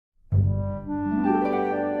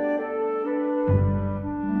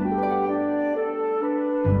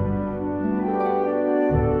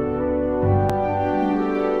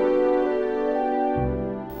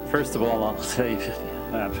First of all, I'll say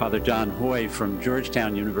Father John Haughey from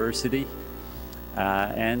Georgetown University,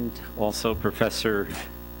 and also Professor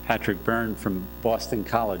Patrick Byrne from Boston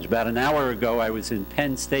College. About an hour ago, I was in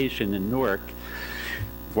Penn Station in Newark,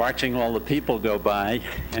 watching all the people go by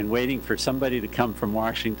and waiting for somebody to come from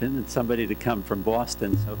Washington and somebody to come from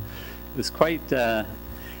Boston. So it was quite,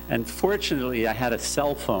 and fortunately, I had a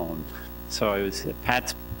cell phone. So I was,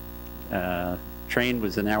 Pat's train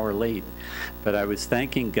was an hour late, but I was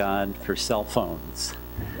thanking God for cell phones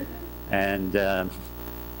and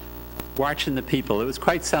watching the people. It was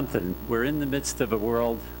quite something. We're in the midst of a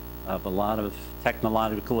world of a lot of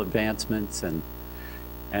technological advancements and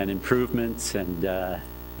improvements, and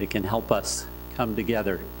it can help us come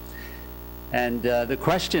together. And the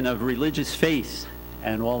question of religious faith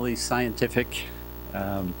and all these scientific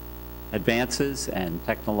advances and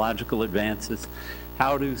technological advances,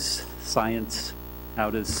 how does science, how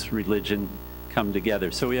does religion come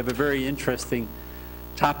together? So we have a very interesting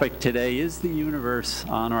topic today. Is the universe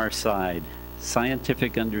on our side?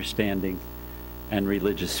 Scientific understanding and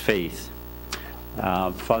religious faith.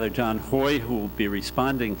 Father John Haughey, who will be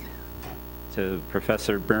responding to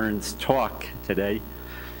Professor Byrne's talk today,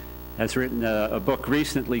 has written a book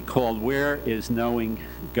recently called Where is Knowing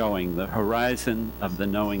Going? The Horizon of the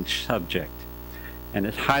Knowing Subject. And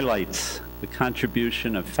it highlights the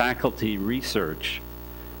contribution of faculty research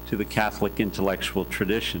to the Catholic intellectual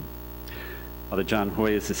tradition. Father John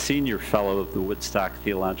Haughey is a senior fellow of the Woodstock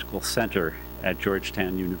Theological Center at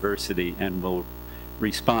Georgetown University and will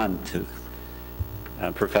respond to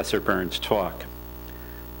Professor Byrne's talk.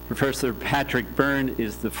 Professor Patrick Byrne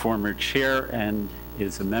is the former chair and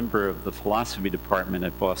is a member of the philosophy department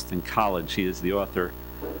at Boston College. He is the author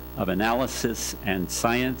of Analysis and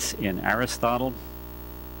Science in Aristotle,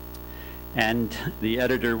 and the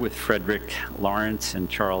editor with Frederick Lawrence and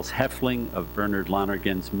Charles Heffling of Bernard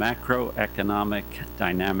Lonergan's Macroeconomic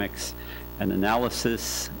Dynamics and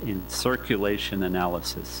Analysis in Circulation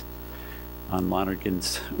Analysis on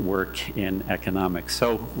Lonergan's work in economics.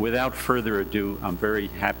 So without further ado, I'm very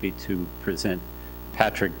happy to present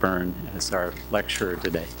Patrick Byrne as our lecturer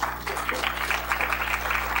today.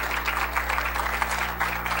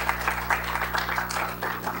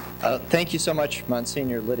 Thank you so much,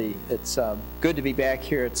 Monsignor Liddy. It's good to be back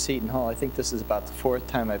here at Seton Hall. I think this is about the fourth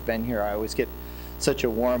time I've been here. I always get such a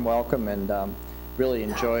warm welcome and really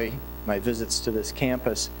enjoy my visits to this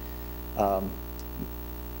campus.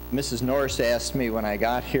 Mrs. Norris asked me when I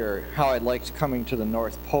got here how I liked coming to the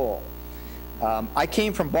North Pole. I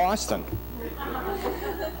came from Boston.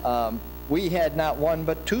 We had not one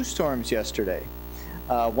but two storms yesterday.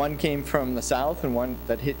 One came from the south and one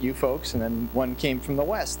that hit you folks, and then one came from the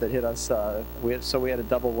west that hit us. So we had a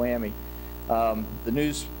double whammy. The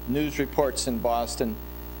news reports in Boston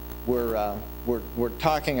were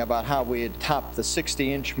talking about how we had topped the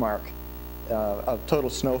 60-inch mark of total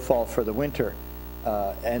snowfall for the winter,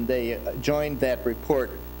 and they joined that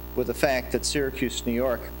report with the fact that Syracuse, New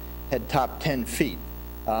York, had topped 10 feet.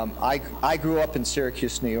 I grew up in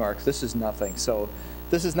Syracuse, New York. This is nothing. So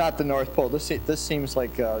this is not the North Pole. This seems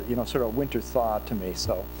like you know, sort of winter thaw to me.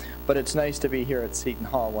 So, but it's nice to be here at Seton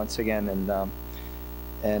Hall once again,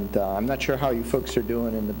 and I'm not sure how you folks are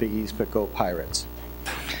doing in the Big East, but go Pirates.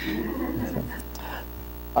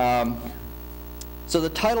 So the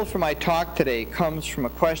title for my talk today comes from a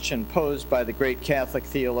question posed by the great Catholic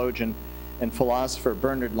theologian and philosopher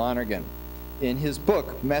Bernard Lonergan. In his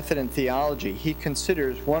book, Method and Theology, he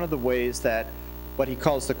considers one of the ways that what he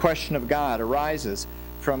calls the question of God arises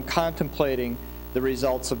from contemplating the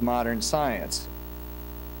results of modern science.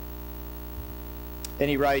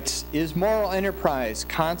 And he writes, is moral enterprise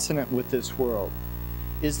consonant with this world?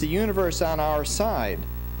 Is the universe on our side,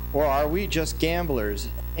 or are we just gamblers?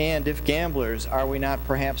 And if gamblers, are we not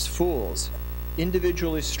perhaps fools,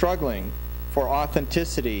 individually struggling for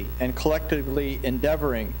authenticity and collectively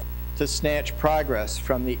endeavoring to snatch progress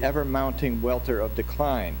from the ever-mounting welter of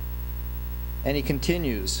decline? And he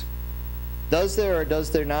continues, does there or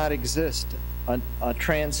does there not exist a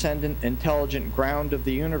transcendent, intelligent ground of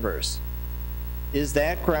the universe? Is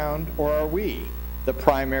that ground, or are we, the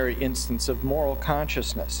primary instance of moral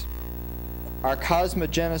consciousness? Are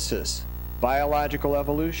cosmogenesis, biological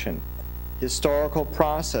evolution, historical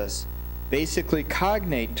process basically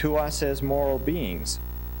cognate to us as moral beings,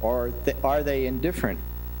 or are they indifferent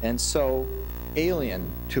and so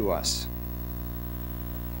alien to us?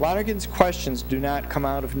 Lonergan's questions do not come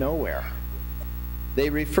out of nowhere. They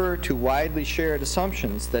refer to widely shared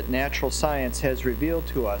assumptions that natural science has revealed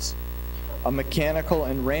to us a mechanical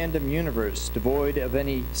and random universe devoid of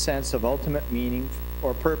any sense of ultimate meaning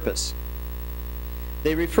or purpose.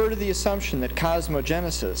 They refer to the assumption that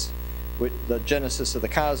cosmogenesis, the genesis of the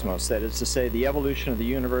cosmos, that is to say, the evolution of the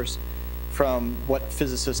universe from what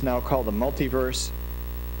physicists now call the multiverse,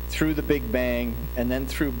 through the Big Bang, and then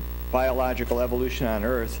through biological evolution on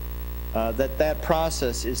Earth, that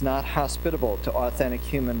process is not hospitable to authentic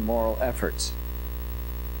human moral efforts.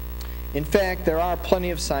 In fact, there are plenty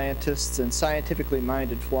of scientists and scientifically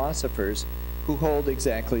minded philosophers who hold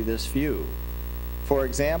exactly this view. For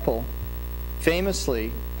example,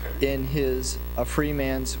 famously in his A Free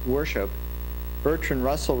Man's Worship, Bertrand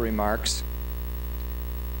Russell remarks,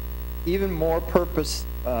 even more purposeless,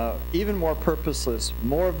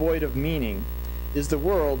 more void of meaning is the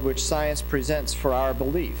world which science presents for our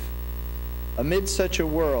belief. Amid such a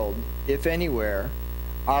world, if anywhere,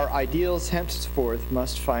 our ideals henceforth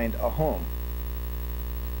must find a home.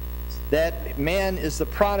 That man is the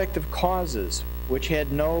product of causes which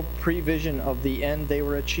had no prevision of the end they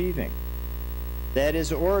were achieving. That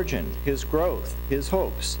his origin, his growth, his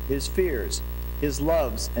hopes, his fears, his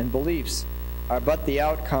loves and beliefs are but the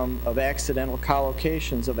outcome of accidental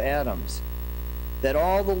collocations of atoms. That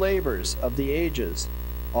all the labors of the ages,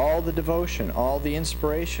 all the devotion, all the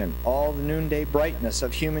inspiration, all the noonday brightness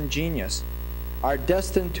of human genius are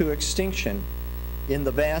destined to extinction in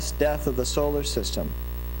the vast death of the solar system,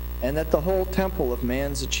 and that the whole temple of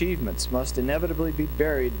man's achievements must inevitably be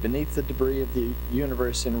buried beneath the debris of the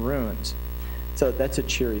universe in ruins. So that's a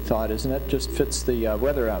cheery thought, isn't it? Just fits the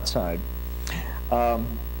weather outside.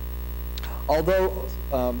 Although,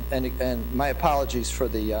 and my apologies for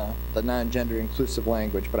the non-gender inclusive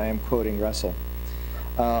language, but I am quoting Russell.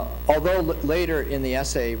 Although later in the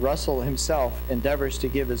essay, Russell himself endeavors to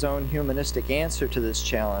give his own humanistic answer to this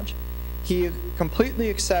challenge, he completely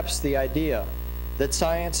accepts the idea that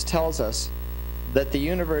science tells us that the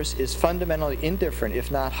universe is fundamentally indifferent,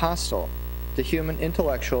 if not hostile, to human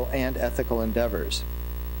intellectual and ethical endeavors.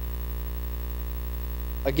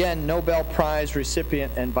 Again, Nobel Prize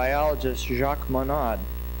recipient and biologist Jacques Monod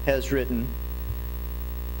has written,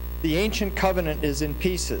 "The ancient covenant is in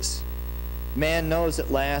pieces. Man knows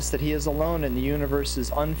at last that he is alone in the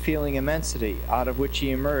universe's unfeeling immensity, out of which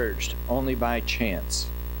he emerged only by chance."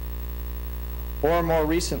 Or more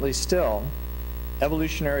recently still,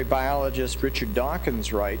 evolutionary biologist Richard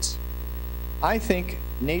Dawkins writes, "I think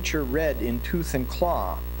nature read in tooth and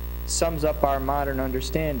claw sums up our modern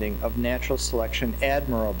understanding of natural selection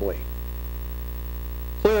admirably."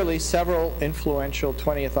 Clearly, several influential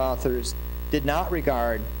 20th authors did not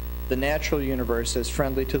regard the natural universe as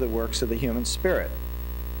friendly to the works of the human spirit.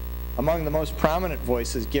 Among the most prominent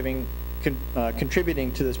voices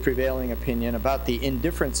contributing to this prevailing opinion about the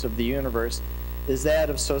indifference of the universe is that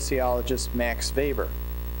of sociologist Max Weber.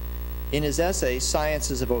 In his essay, Science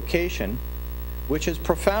is a Vocation, which has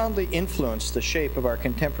profoundly influenced the shape of our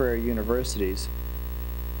contemporary universities,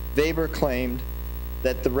 Weber claimed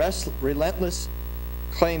that relentless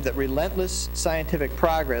scientific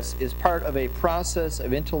progress is part of a process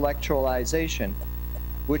of intellectualization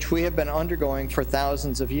which we have been undergoing for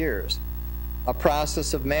thousands of years, a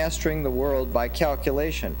process of mastering the world by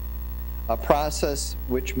calculation, a process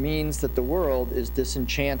which means that the world is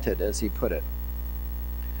disenchanted, as he put it.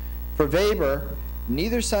 For Weber,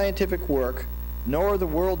 neither scientific work nor the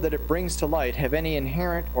world that it brings to light have any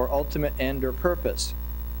inherent or ultimate end or purpose.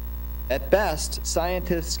 At best,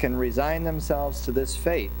 scientists can resign themselves to this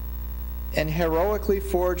fate and heroically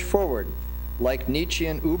forge forward, like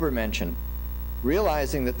Nietzschean Übermenschen,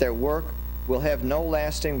 realizing that their work will have no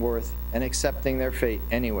lasting worth and accepting their fate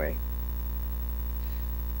anyway.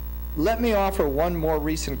 Let me offer one more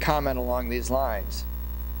recent comment along these lines.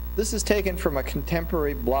 This is taken from a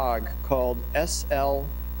contemporary blog called SL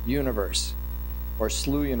Universe, or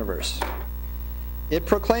SLU Universe. It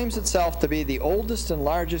proclaims itself to be the oldest and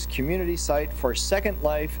largest community site for Second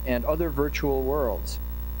Life and other virtual worlds.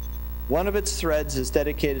 One of its threads is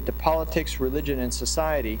dedicated to politics, religion, and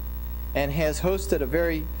society, and has hosted a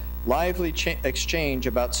very lively exchange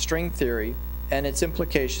about string theory and its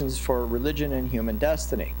implications for religion and human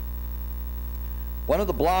destiny. One of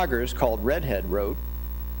the bloggers, called Redhead, wrote,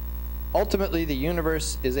 "Ultimately, the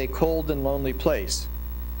universe is a cold and lonely place.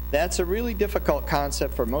 That's a really difficult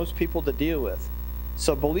concept for most people to deal with.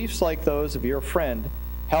 So beliefs like those of your friend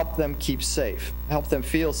help them keep safe, help them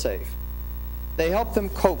feel safe. They help them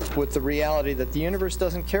cope with the reality that the universe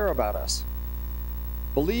doesn't care about us.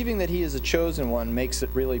 Believing that he is a chosen one makes it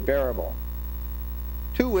really bearable."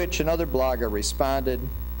 To which another blogger responded,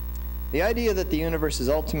 "The idea that the universe is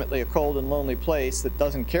ultimately a cold and lonely place that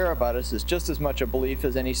doesn't care about us is just as much a belief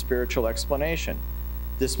as any spiritual explanation.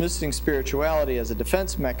 Dismissing spirituality as a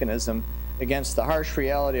defense mechanism against the harsh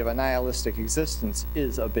reality of a nihilistic existence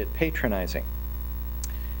is a bit patronizing."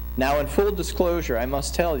 Now, in full disclosure, I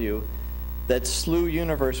must tell you that Slew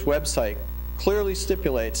Universe website clearly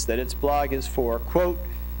stipulates that its blog is for, quote,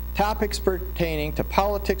 topics pertaining to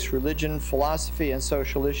politics, religion, philosophy, and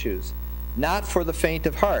social issues, not for the faint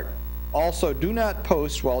of heart. Also, do not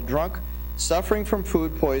post while drunk, suffering from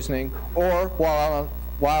food poisoning, or while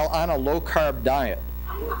on a low-carb diet.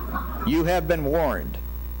 You have been warned.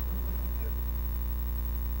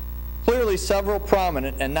 Clearly, several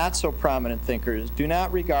prominent and not so prominent thinkers do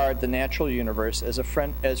not regard the natural universe as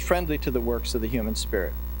friendly to the works of the human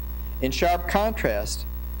spirit. In sharp contrast,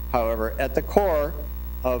 however, at the core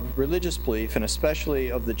of religious belief, and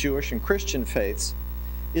especially of the Jewish and Christian faiths,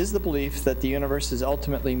 is the belief that the universe is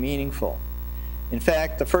ultimately meaningful. In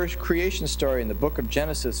fact, the first creation story in the book of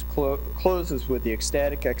Genesis closes with the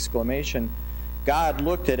ecstatic exclamation, God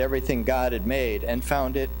looked at everything God had made and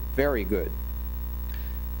found it very good.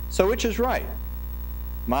 So which is right,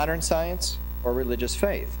 modern science or religious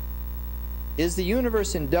faith? Is the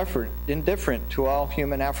universe indifferent to all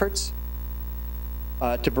human efforts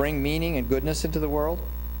to bring meaning and goodness into the world?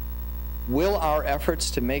 Will our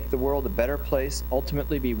efforts to make the world a better place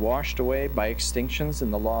ultimately be washed away by extinctions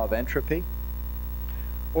in the law of entropy?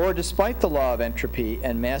 Or despite the law of entropy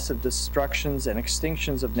and massive destructions and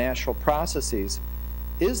extinctions of natural processes,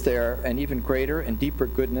 is there an even greater and deeper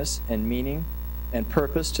goodness and meaning and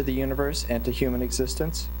purpose to the universe and to human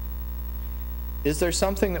existence? Is there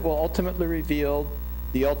something that will ultimately reveal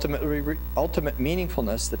the ultimate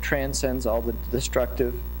meaningfulness that transcends all the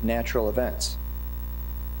destructive natural events?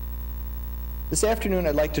 This afternoon,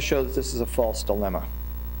 I'd like to show that this is a false dilemma.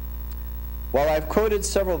 While I've quoted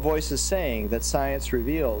several voices saying that science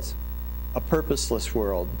reveals a purposeless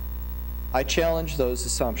world, I challenge those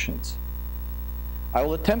assumptions. I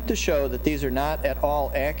will attempt to show that these are not at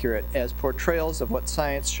all accurate as portrayals of what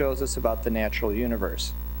science shows us about the natural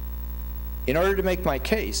universe. In order to make my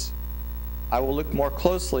case, I will look more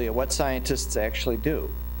closely at what scientists actually do.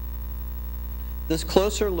 This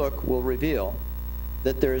closer look will reveal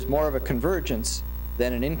that there is more of a convergence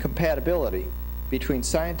than an incompatibility between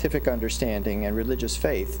scientific understanding and religious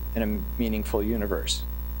faith in a meaningful universe.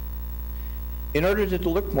 In order to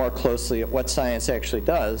look more closely at what science actually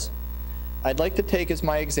does, I'd like to take as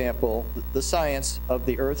my example the science of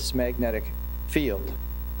the Earth's magnetic field.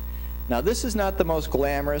 Now, this is not the most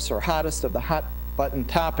glamorous or hottest of the hot-button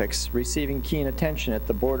topics receiving keen attention at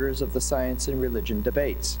the borders of the science and religion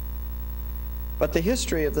debates. But the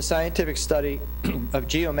history of the scientific study of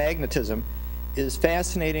geomagnetism is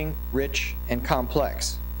fascinating, rich, and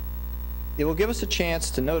complex. It will give us a chance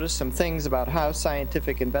to notice some things about how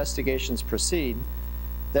scientific investigations proceed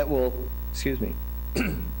that will,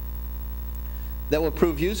 that will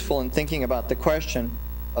prove useful in thinking about the question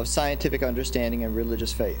of scientific understanding and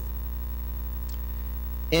religious faith.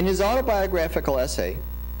 In his autobiographical essay,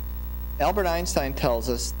 Albert Einstein tells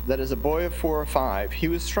us that as a boy of 4 or 5, he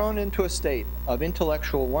was thrown into a state of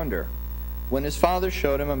intellectual wonder when his father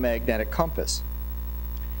showed him a magnetic compass.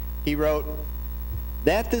 He wrote,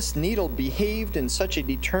 that this needle behaved in such a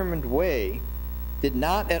determined way did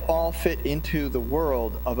not at all fit into the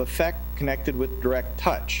world of effect connected with direct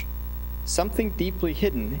touch. Something deeply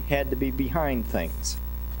hidden had to be behind things.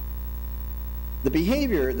 The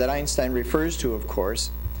behavior that Einstein refers to, of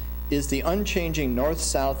course, is the unchanging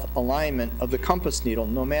north-south alignment of the compass needle,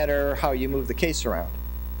 no matter how you move the case around.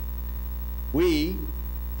 We,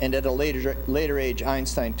 and at a later age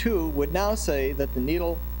Einstein too, would now say that the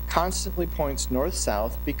needle constantly points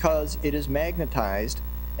north-south because it is magnetized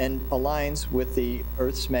and aligns with the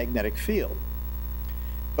Earth's magnetic field.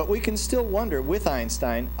 But we can still wonder with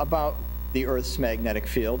Einstein about the Earth's magnetic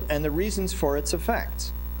field and the reasons for its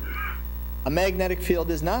effects. A magnetic field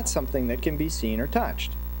is not something that can be seen or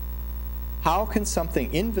touched. How can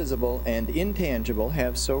something invisible and intangible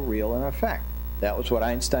have so real an effect? That was what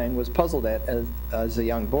Einstein was puzzled at as a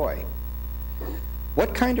young boy.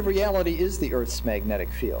 What kind of reality is the Earth's magnetic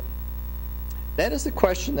field? That is the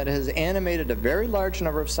question that has animated a very large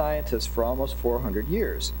number of scientists for almost 400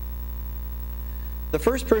 years. The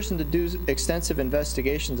first person to do extensive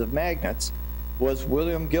investigations of magnets was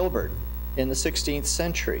William Gilbert in the 16th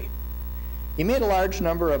century. He made a large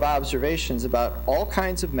number of observations about all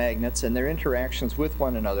kinds of magnets and their interactions with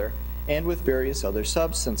one another and with various other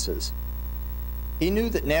substances. He knew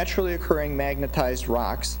that naturally occurring magnetized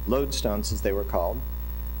rocks, lodestones as they were called,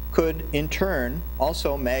 could in turn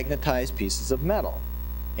also magnetize pieces of metal,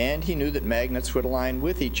 and he knew that magnets would align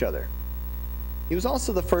with each other. He was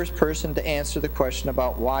also the first person to answer the question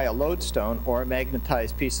about why a lodestone or a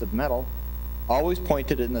magnetized piece of metal always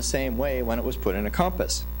pointed in the same way when it was put in a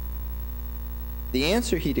compass. The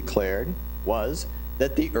answer, he declared, was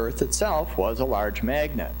that the Earth itself was a large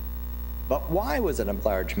magnet. But why was it a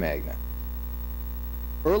large magnet?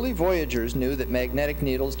 Early voyagers knew that magnetic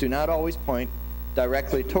needles do not always point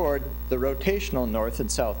directly toward the rotational north and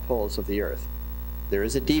south poles of the Earth. There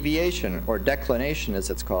is a deviation, or declination as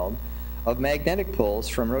it's called, of magnetic poles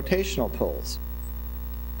from rotational poles.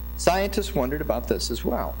 Scientists wondered about this as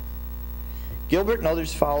well. Gilbert and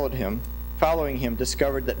others following him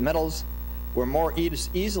discovered that metals were more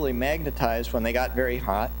easily magnetized when they got very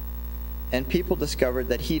hot, and people discovered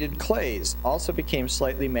that heated clays also became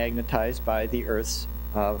slightly magnetized by the Earth's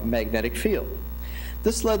magnetic field.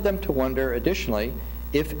 This led them to wonder, additionally,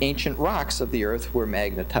 if ancient rocks of the Earth were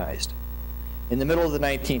magnetized. In the middle of the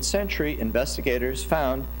 19th century, investigators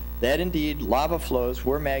found that indeed lava flows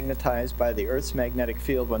were magnetized by the Earth's magnetic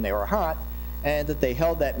field when they were hot, and that they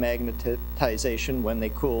held that magnetization when they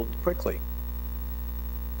cooled quickly.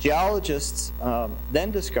 Geologists then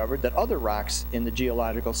discovered that other rocks in the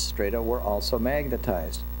geological strata were also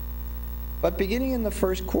magnetized. But beginning in the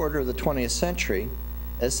first quarter of the 20th century,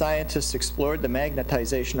 as scientists explored the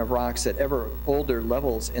magnetization of rocks at ever older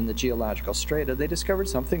levels in the geological strata, they discovered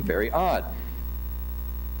something very odd.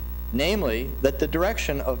 Namely, that the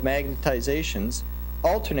direction of magnetizations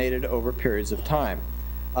alternated over periods of time.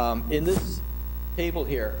 In this table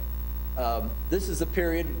here, this is a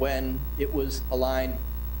period when it was aligned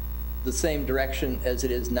the same direction as it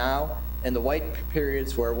is now, and the white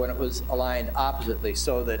periods were when it was aligned oppositely,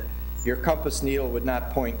 so that your compass needle would not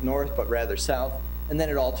point north but rather south, and then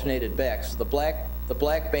it alternated back. So the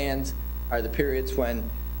black bands are the periods when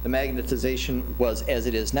the magnetization was as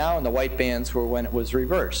it is now, and the white bands were when it was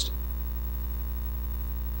reversed.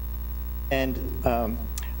 And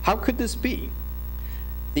how could this be?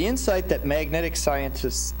 The insight that magnetic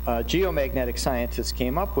scientists, geomagnetic scientists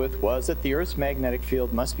came up with was that the Earth's magnetic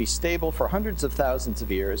field must be stable for hundreds of thousands of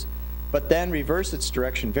years, but then reverse its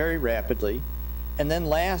direction very rapidly, and then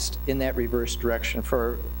last in that reverse direction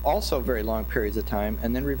for also very long periods of time,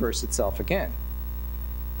 and then reverse itself again.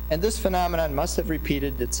 And this phenomenon must have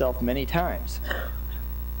repeated itself many times.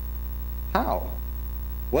 How?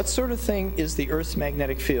 What sort of thing is the Earth's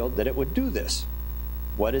magnetic field that it would do this?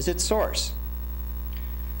 What is its source?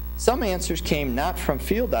 Some answers came not from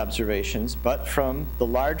field observations, but from the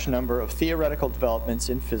large number of theoretical developments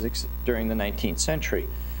in physics during the 19th century.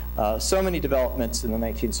 So many developments in the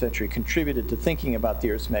 19th century contributed to thinking about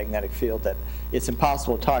the Earth's magnetic field that it's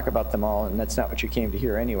impossible to talk about them all, and that's not what you came to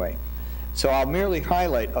hear anyway. So I'll merely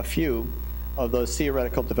highlight a few of those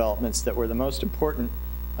theoretical developments that were the most important,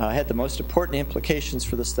 had the most important implications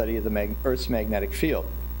for the study of the Earth's magnetic field.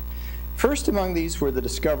 First among these were the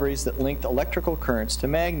discoveries that linked electrical currents to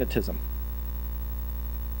magnetism.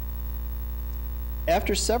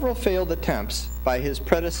 After several failed attempts by his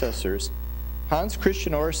predecessors, Hans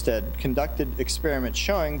Christian Ørsted conducted experiments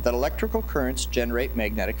showing that electrical currents generate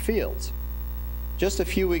magnetic fields. Just a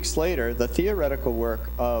few weeks later, the theoretical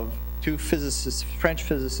work of two physicists, French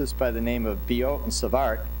physicists by the name of Biot and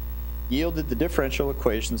Savart, yielded the differential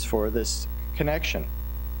equations for this connection.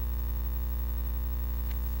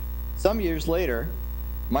 Some years later,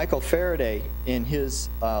 Michael Faraday in his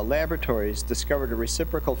laboratories discovered a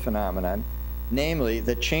reciprocal phenomenon, namely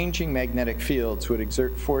that changing magnetic fields would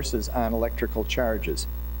exert forces on electrical charges.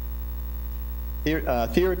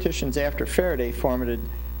 Theoreticians after Faraday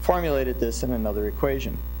formulated this in another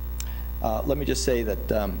equation. Let me just say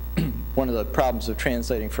that one of the problems of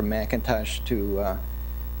translating from Macintosh to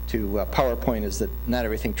PowerPoint is that not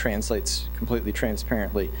everything translates completely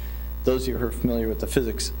transparently. Those of you who are familiar with the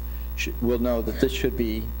physics will know that this should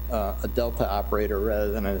be a delta operator rather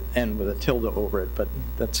than an N with a tilde over it, but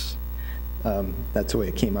that's the way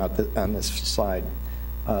it came out on this slide.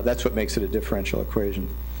 That's what makes it a differential equation.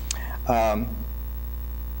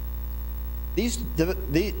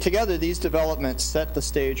 Together, these developments set the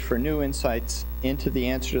stage for new insights into the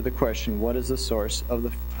answer to the question, what is the source of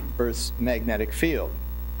the Earth's magnetic field?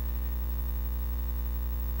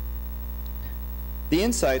 The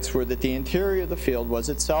insights were that the interior of the field was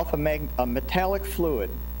itself a metallic fluid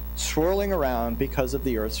swirling around because of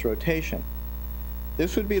the Earth's rotation.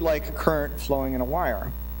 This would be like a current flowing in a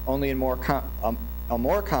wire, only in a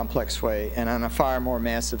more complex way and on a far more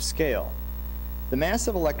massive scale. The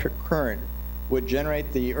massive electric current would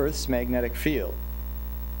generate the Earth's magnetic field.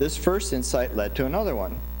 This first insight led to another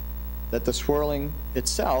one, that the swirling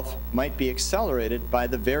itself might be accelerated by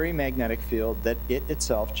the very magnetic field that it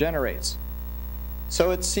itself generates.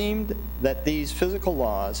 So it seemed that these physical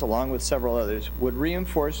laws, along with several others, would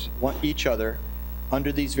reinforce each other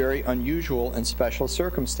under these very unusual and special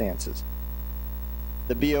circumstances.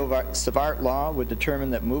 The Biot-Savart law would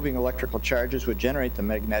determine that moving electrical charges would generate the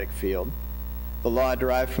magnetic field. The law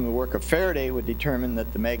derived from the work of Faraday would determine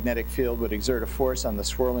that the magnetic field would exert a force on the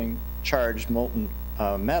swirling charged molten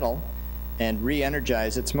metal and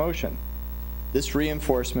re-energize its motion. This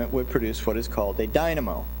reinforcement would produce what is called a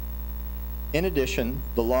dynamo. In addition,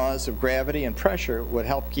 the laws of gravity and pressure would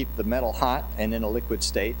help keep the metal hot and in a liquid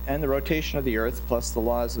state, and the rotation of the Earth plus the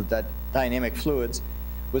laws of dynamic fluids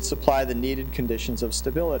would supply the needed conditions of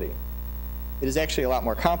stability. It is actually a lot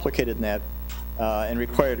more complicated than that and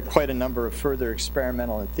required quite a number of further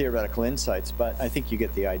experimental and theoretical insights, but I think you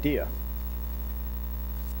get the idea.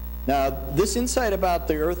 Now, this insight about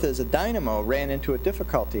the Earth as a dynamo ran into a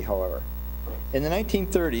difficulty, however. In the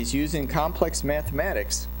 1930s, using complex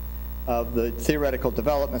mathematics of the theoretical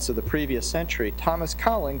developments of the previous century, Thomas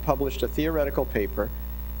Cowling published a theoretical paper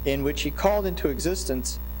in which he called into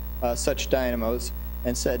existence such dynamos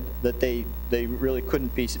and said that they really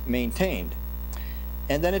couldn't be maintained.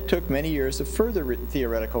 And then it took many years of further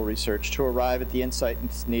theoretical research to arrive at the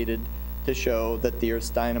insights needed to show that the Earth's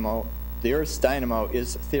dynamo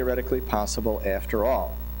is theoretically possible after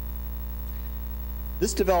all.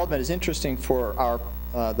 This development is interesting for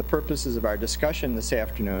the purposes of our discussion this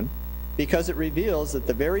afternoon because it reveals that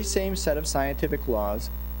the very same set of scientific laws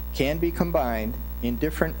can be combined in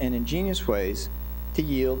different and ingenious ways to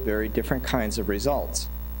yield very different kinds of results.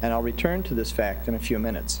 And I'll return to this fact in a few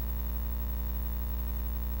minutes.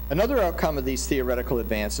 Another outcome of these theoretical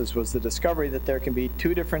advances was the discovery that there can be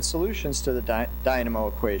two different solutions to the dynamo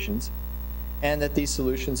equations, and that these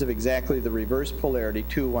solutions have exactly the reverse polarity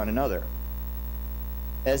to one another.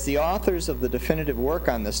 As the authors of the definitive work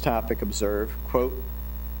on this topic observe, quote,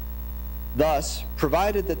 "Thus,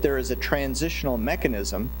 provided that there is a transitional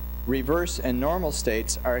mechanism, reverse and normal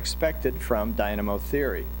states are expected from dynamo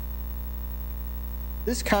theory."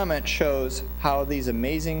 This comment shows how these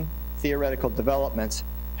amazing theoretical developments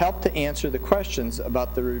help to answer the questions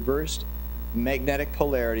about the reversed magnetic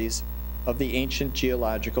polarities of the ancient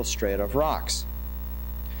geological strata of rocks.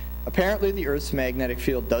 Apparently, the Earth's magnetic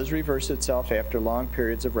field does reverse itself after long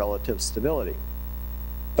periods of relative stability.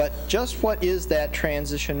 But just what is that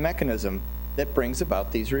transition mechanism that brings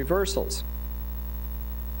about these reversals?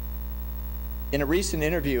 In a recent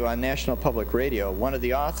interview on National Public Radio, one of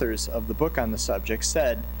the authors of the book on the subject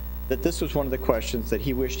said that this was one of the questions that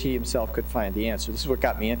he wished he himself could find the answer. This is what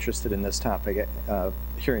got me interested in this topic,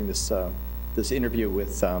 hearing this interview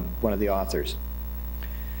with one of the authors.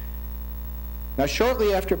 Now,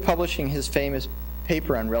 shortly after publishing his famous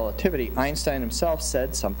paper on relativity, Einstein himself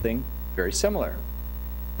said something very similar,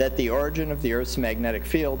 that the origin of the Earth's magnetic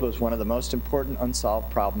field was one of the most important unsolved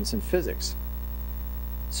problems in physics.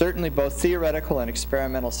 Certainly, both theoretical and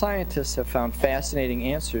experimental scientists have found fascinating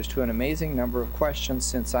answers to an amazing number of questions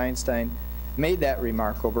since Einstein made that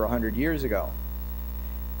remark over 100 years ago.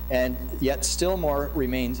 And yet still more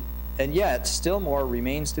remains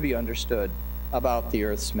to be understood about the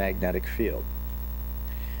Earth's magnetic field.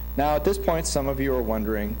 Now, at this point, some of you are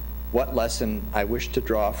wondering what lesson I wish to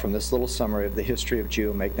draw from this little summary of the history of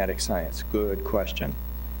geomagnetic science. Good question.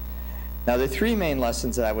 Now, there are three main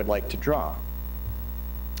lessons that I would like to draw.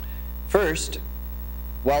 First,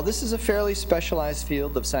 while this is a fairly specialized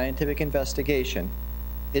field of scientific investigation,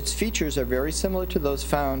 its features are very similar to those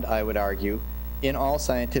found, I would argue, in all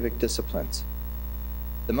scientific disciplines.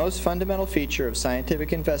 The most fundamental feature of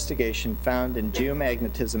scientific investigation found in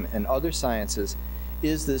geomagnetism and other sciences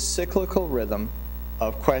is this cyclical rhythm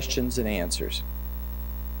of questions and answers.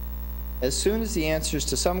 As soon as the answers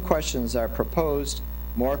to some questions are proposed,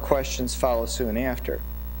 more questions follow soon after.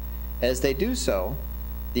 As they do so,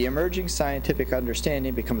 the emerging scientific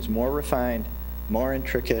understanding becomes more refined, more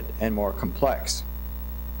intricate, and more complex.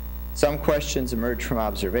 Some questions emerge from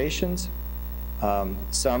observations,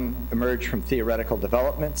 some emerge from theoretical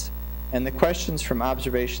developments, and the questions from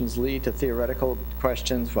observations lead to theoretical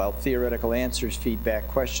questions, while theoretical answers feed back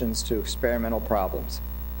questions to experimental problems.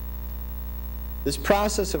 This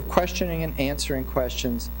process of questioning and answering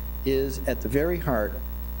questions is at the very heart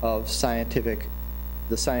of the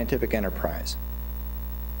scientific enterprise.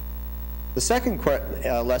 The second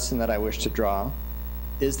lesson that I wish to draw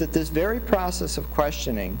is that this very process of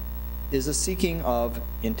questioning is a seeking of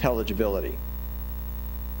intelligibility.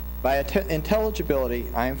 By intelligibility,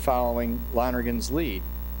 I am following Lonergan's lead.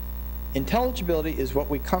 Intelligibility is what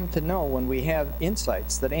we come to know when we have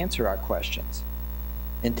insights that answer our questions.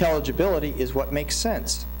 Intelligibility is what makes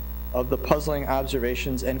sense of the puzzling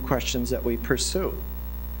observations and questions that we pursue.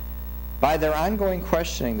 By their ongoing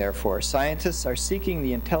questioning, therefore, scientists are seeking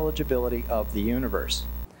the intelligibility of the universe.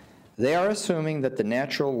 They are assuming that the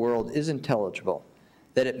natural world is intelligible,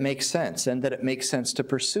 that it makes sense, and that it makes sense to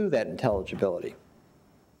pursue that intelligibility.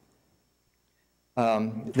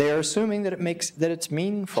 They are assuming that it's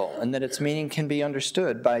meaningful and that its meaning can be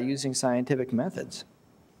understood by using scientific methods.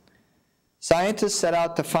 Scientists set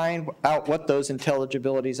out to find out what those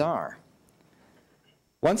intelligibilities are.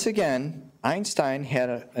 Once again, Einstein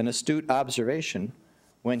had an astute observation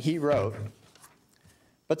when he wrote,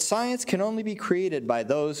 "But science can only be created by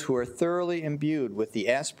those who are thoroughly imbued with the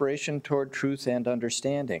aspiration toward truth and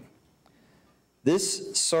understanding.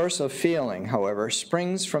 This source of feeling, however,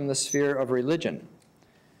 springs from the sphere of religion.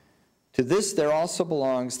 To this there also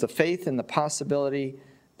belongs the faith in the possibility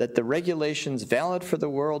that the regulations valid for the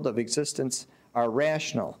world of existence are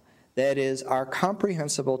rational, that is, are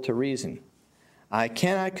comprehensible to reason. I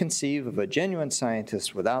cannot conceive of a genuine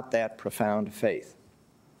scientist without that profound faith."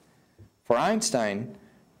 For Einstein,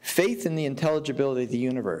 faith in the intelligibility of the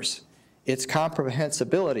universe, its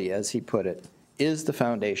comprehensibility, as he put it, is the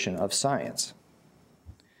foundation of science.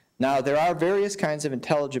 Now, there are various kinds of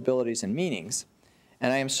intelligibilities and meanings,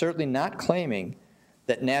 and I am certainly not claiming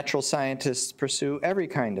that natural scientists pursue every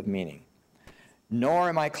kind of meaning, nor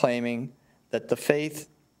am I claiming that the faith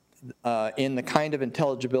in the kind of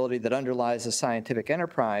intelligibility that underlies a scientific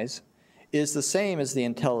enterprise is the same as the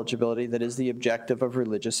intelligibility that is the objective of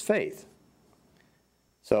religious faith.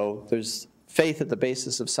 So there's faith at the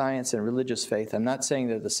basis of science and religious faith. I'm not saying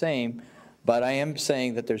they're the same, but I am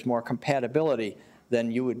saying that there's more compatibility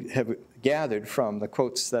than you would have gathered from the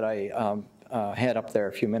quotes that I had up there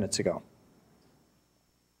a few minutes ago.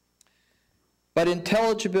 But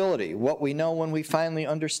intelligibility, what we know when we finally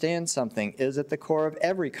understand something, is at the core of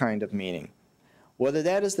every kind of meaning. Whether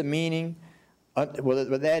that is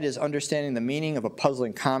whether that is understanding the meaning of a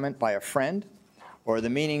puzzling comment by a friend, or the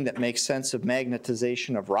meaning that makes sense of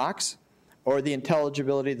magnetization of rocks, or the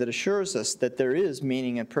intelligibility that assures us that there is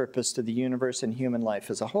meaning and purpose to the universe and human life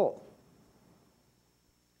as a whole.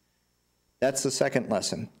 That's the second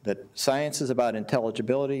lesson, that science is about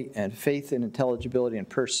intelligibility, and faith in intelligibility and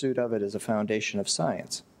pursuit of it is a foundation of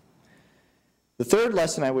science. The third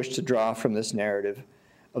lesson I wish to draw from this narrative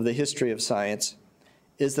of the history of science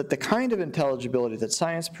is that the kind of intelligibility that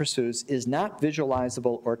science pursues is not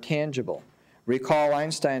visualizable or tangible. Recall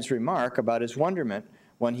Einstein's remark about his wonderment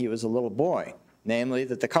when he was a little boy, namely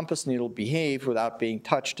that the compass needle behaved without being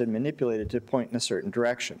touched and manipulated to point in a certain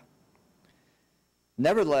direction.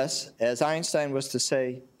 Nevertheless, as Einstein was to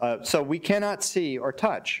say, so we cannot see or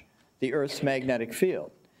touch the Earth's magnetic field.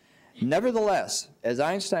 Nevertheless, as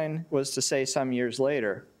Einstein was to say some years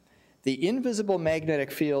later, the invisible magnetic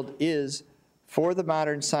field is, for the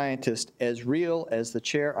modern scientist, as real as the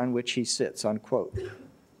chair on which he sits, unquote.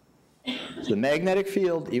 So the magnetic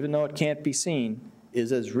field, even though it can't be seen,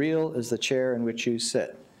 is as real as the chair in which you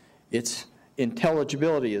sit. Its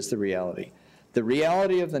intelligibility is the reality. The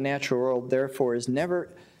reality of the natural world, therefore, is never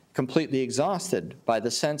completely exhausted by the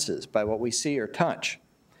senses, by what we see or touch.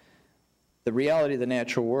 The reality of the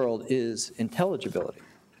natural world is intelligibility.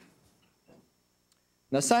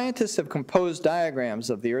 Now, scientists have composed diagrams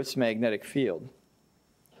of the Earth's magnetic field,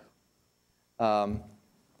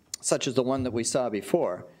 such as the one that we saw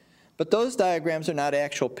before, but those diagrams are not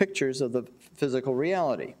actual pictures of the physical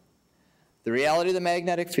reality. The reality of the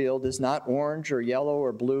magnetic field is not orange or yellow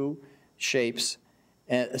or blue shapes,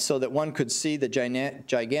 so that one could see the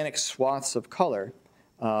gigantic swaths of color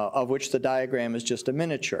of which the diagram is just a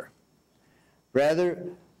miniature. Rather,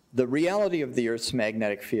 the reality of the Earth's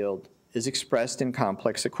magnetic field is expressed in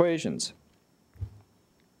complex equations.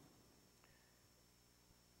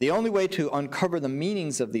 The only way to uncover the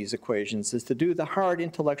meanings of these equations is to do the hard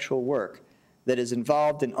intellectual work that is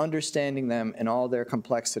involved in understanding them in all their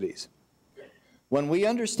complexities. When we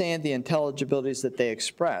understand the intelligibilities that they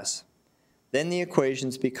express, then the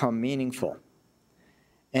equations become meaningful,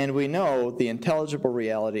 and we know the intelligible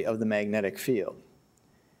reality of the magnetic field.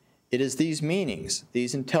 It is these meanings,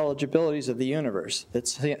 these intelligibilities of the universe, that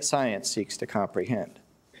science seeks to comprehend.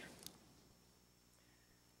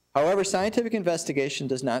 However, scientific investigation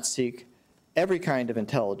does not seek every kind of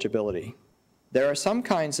intelligibility. There are some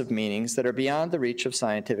kinds of meanings that are beyond the reach of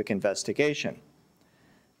scientific investigation.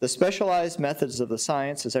 The specialized methods of the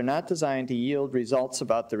sciences are not designed to yield results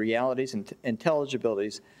about the realities and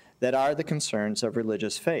intelligibilities that are the concerns of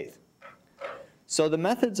religious faith. So the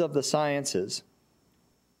methods of the sciences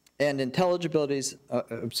and intelligibilities,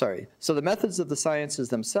 so the methods of the sciences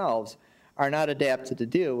themselves are not adapted to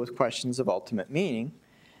deal with questions of ultimate meaning,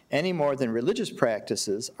 any more than religious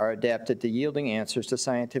practices are adapted to yielding answers to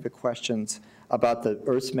scientific questions about the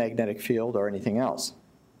Earth's magnetic field or anything else.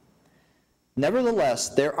 Nevertheless,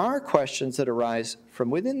 there are questions that arise from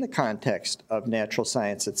within the context of natural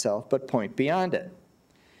science itself, but point beyond it.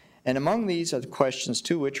 And among these are the questions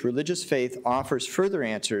to which religious faith offers further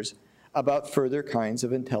answers about further kinds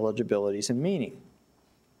of intelligibilities and meaning.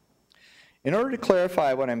 In order to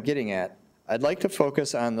clarify what I'm getting at, I'd like to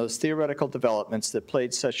focus on those theoretical developments that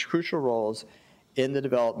played such crucial roles in the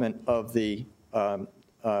development of the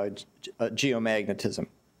geomagnetism.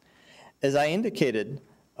 As I indicated,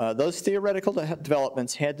 those theoretical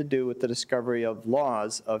developments had to do with the discovery of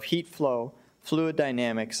laws of heat flow, fluid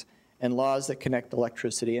dynamics, and laws that connect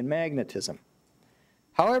electricity and magnetism.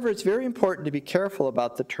 However, it's very important to be careful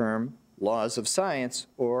about the term laws of science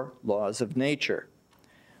or laws of nature.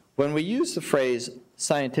 When we use the phrase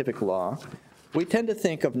scientific law, we tend to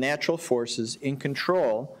think of natural forces in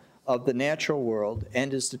control of the natural world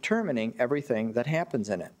and is determining everything that happens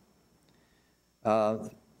in it.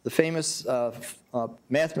 The famous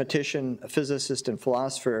mathematician, physicist, and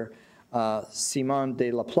philosopher Simon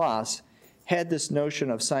de Laplace had this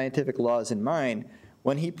notion of scientific laws in mind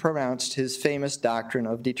when he pronounced his famous doctrine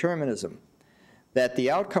of determinism, that the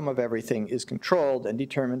outcome of everything is controlled and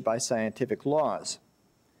determined by scientific laws.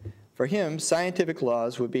 For him, scientific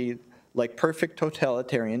laws would be like perfect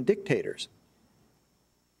totalitarian dictators.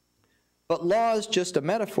 But law is just a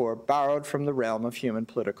metaphor borrowed from the realm of human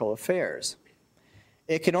political affairs.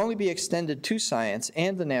 It can only be extended to science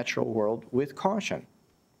and the natural world with caution.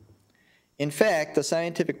 In fact, the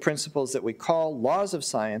scientific principles that we call laws of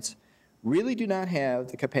science really do not have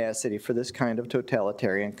the capacity for this kind of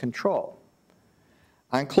totalitarian control.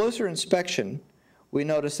 On closer inspection, we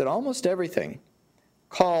notice that almost everything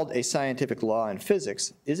called a scientific law in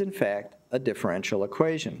physics is in fact a differential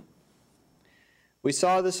equation. We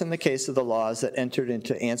saw this in the case of the laws that entered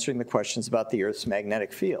into answering the questions about the Earth's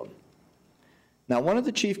magnetic field. Now, one of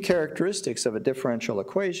the chief characteristics of a differential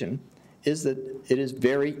equation is that it is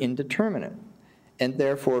very indeterminate and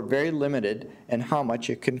therefore very limited in how much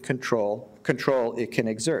it can control it can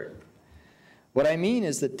exert. What I mean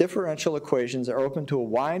is that differential equations are open to a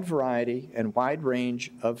wide variety and wide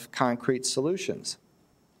range of concrete solutions,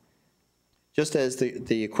 just as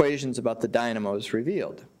the equations about the dynamos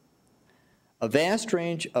revealed. A vast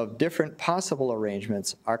range of different possible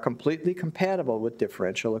arrangements are completely compatible with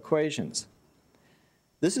differential equations.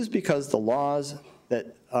 This is because the laws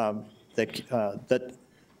that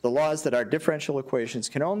our differential equations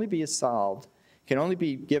can only be solved, can only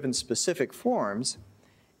be given specific forms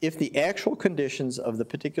if the actual conditions of the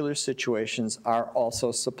particular situations are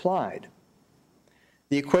also supplied.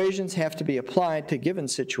 The equations have to be applied to given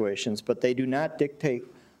situations, but they do not dictate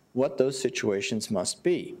what those situations must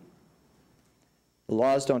be. The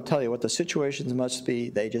laws don't tell you what the situations must be,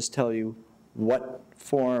 they just tell you what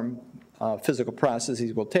form physical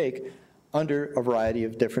processes will take under a variety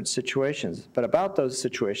of different situations. But about those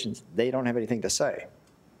situations, they don't have anything to say.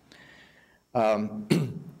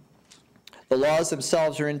 The laws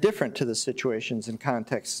themselves are indifferent to the situations and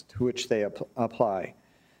contexts to which they apply.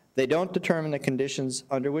 They don't determine the conditions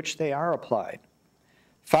under which they are applied.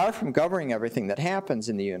 Far from governing everything that happens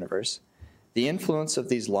in the universe, the influence of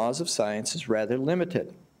these laws of science is rather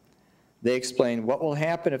limited. They explain what will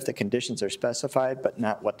happen if the conditions are specified, but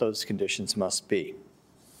not what those conditions must be.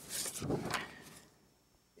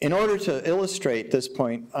 In order to illustrate this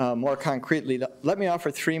point more concretely, let me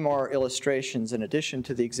offer three more illustrations in addition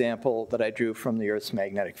to the example that I drew from the Earth's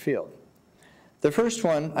magnetic field. The first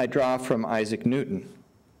one I draw from Isaac Newton.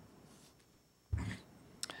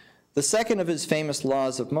 The second of his famous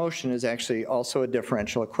laws of motion is actually also a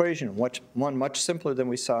differential equation, one much simpler than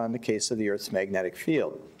we saw in the case of the Earth's magnetic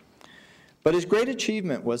field. But his great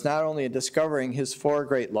achievement was not only in discovering his four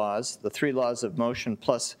great laws, the three laws of motion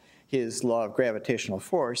plus his law of gravitational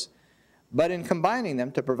force, but in combining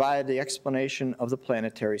them to provide the explanation of the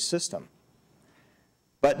planetary system.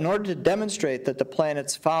 But in order to demonstrate that the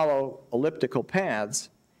planets follow elliptical paths,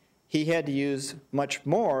 he had to use much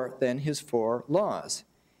more than his four laws.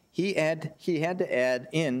 He had to add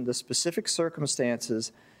in the specific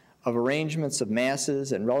circumstances of arrangements of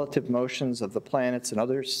masses and relative motions of the planets and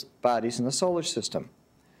other bodies in the solar system.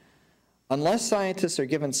 Unless scientists are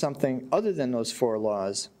given something other than those four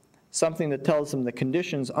laws, something that tells them the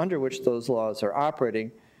conditions under which those laws are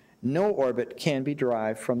operating, no orbit can be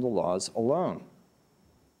derived from the laws alone.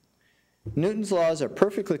 Newton's laws are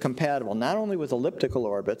perfectly compatible not only with elliptical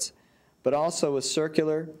orbits, but also with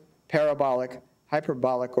circular, parabolic,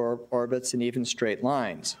 hyperbolic orbits, and even straight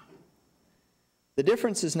lines. The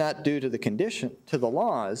difference is not due to the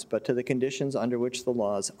laws, but to the conditions under which the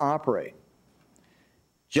laws operate.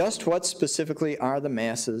 Just what specifically are the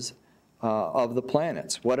masses of the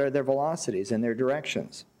planets? What are their velocities and their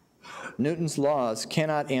directions? Newton's laws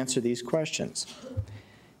cannot answer these questions.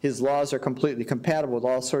 His laws are completely compatible with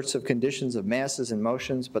all sorts of conditions of masses and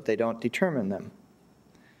motions, but they don't determine them.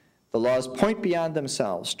 The laws point beyond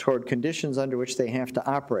themselves toward conditions under which they have to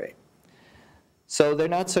operate. So they're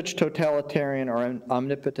not such totalitarian or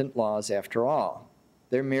omnipotent laws after all.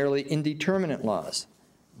 They're merely indeterminate laws.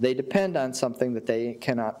 They depend on something that they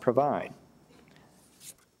cannot provide.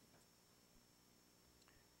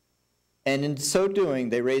 And in so doing,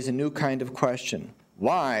 they raise a new kind of question.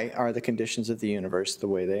 Why are the conditions of the universe the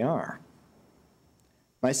way they are?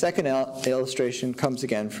 My second illustration comes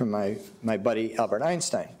again from my buddy Albert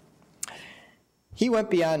Einstein. He went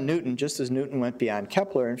beyond Newton just as Newton went beyond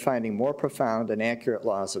Kepler in finding more profound and accurate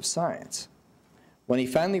laws of science. When he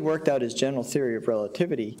finally worked out his general theory of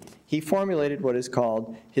relativity, he formulated what is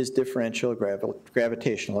called his differential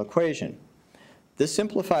gravitational equation. This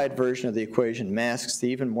simplified version of the equation masks the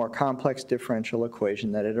even more complex differential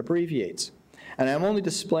equation that it abbreviates. And I'm only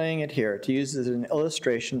displaying it here to use as an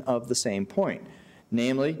illustration of the same point.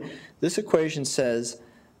 Namely, this equation says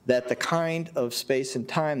that the kind of space and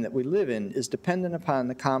time that we live in is dependent upon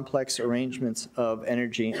the complex arrangements of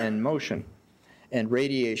energy and motion and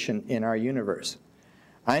radiation in our universe.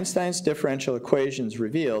 Einstein's differential equations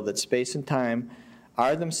reveal that space and time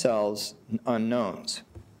are themselves unknowns.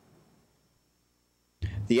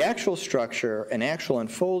 The actual structure and actual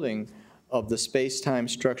unfolding of the space-time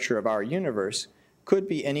structure of our universe could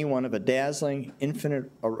be any one of a dazzling, infinite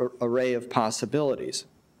array of possibilities.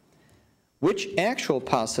 Which actual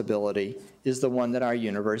possibility is the one that our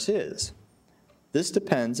universe is? This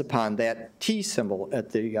depends upon that T symbol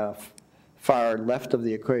at the far left of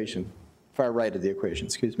the equation, far right of the equation,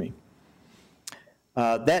 excuse me.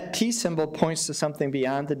 That T symbol points to something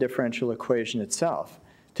beyond the differential equation itself,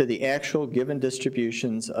 to the actual given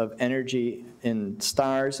distributions of energy in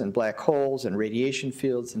stars and black holes and radiation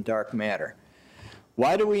fields and dark matter.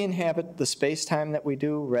 Why do we inhabit the space-time that we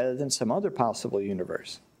do rather than some other possible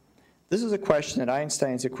universe? This is a question that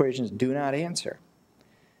Einstein's equations do not answer.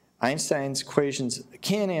 Einstein's equations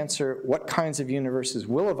can answer what kinds of universes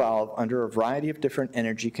will evolve under a variety of different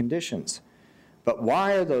energy conditions. But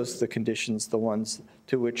why are those the conditions, the ones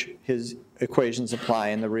to which his equations apply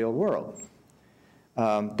in the real world?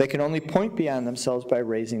 They can only point beyond themselves by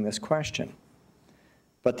raising this question.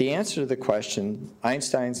 But the answer to the question,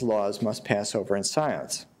 Einstein's laws must pass over in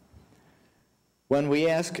silence. When we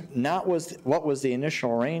ask not what was the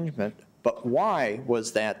initial arrangement, but why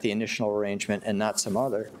was that the initial arrangement and not some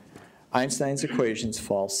other, Einstein's equations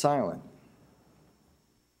fall silent.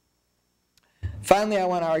 Finally, I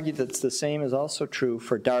want to argue that the same is also true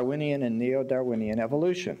for Darwinian and neo-Darwinian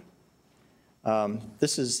evolution.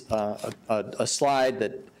 This is a slide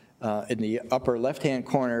that in the upper left-hand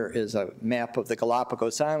corner is a map of the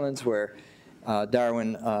Galapagos Islands where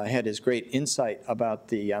Darwin had his great insight about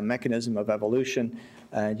the mechanism of evolution.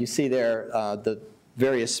 And you see there the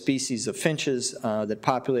various species of finches that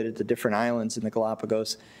populated the different islands in the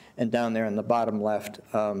Galapagos. And down there in the bottom left,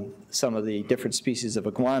 some of the different species of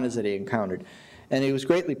iguanas that he encountered. And he was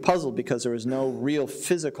greatly puzzled because there was no real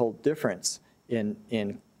physical difference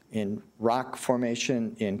in rock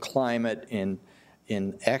formation, in climate,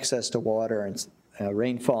 in access to water and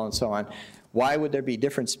rainfall and so on. Why would there be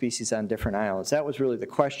different species on different islands? That was really the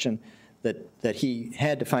question that he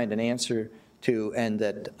had to find an answer to, and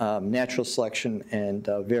that natural selection and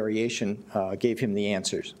variation gave him the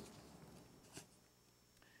answers.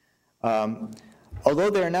 Although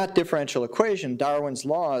they are not differential equations, Darwin's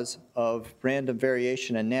laws of random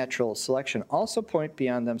variation and natural selection also point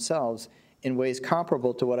beyond themselves in ways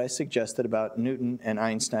comparable to what I suggested about Newton and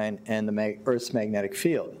Einstein and the Earth's magnetic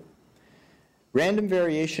field. Random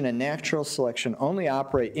variation and natural selection only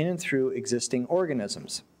operate in and through existing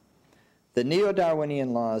organisms. The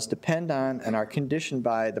neo-Darwinian laws depend on and are conditioned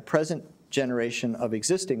by the present generation of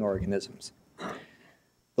existing organisms.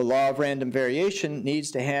 The law of random variation needs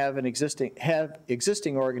to have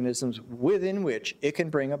existing organisms within which it can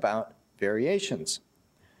bring about variations.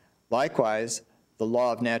 Likewise, the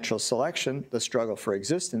law of natural selection, the struggle for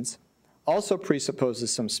existence, also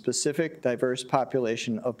presupposes some specific diverse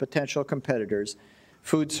population of potential competitors,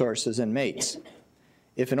 food sources, and mates.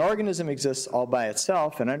 If an organism exists all by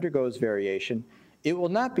itself and undergoes variation, it will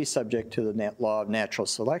not be subject to the law of natural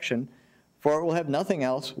selection, for it will have nothing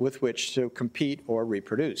else with which to compete or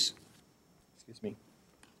reproduce. Excuse me.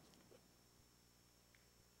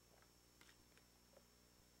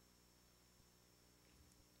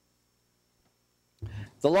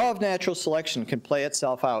 The law of natural selection can play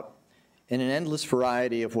itself out in an endless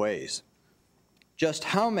variety of ways. Just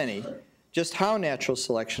how natural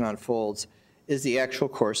selection unfolds is the actual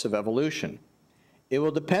course of evolution. It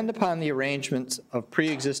will depend upon the arrangements of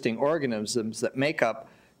pre-existing organisms that make up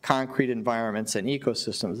concrete environments and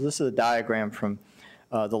ecosystems. This is a diagram from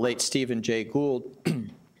the late Stephen Jay Gould,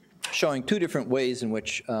 showing two different ways in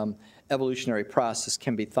which evolutionary process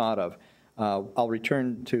can be thought of. I'll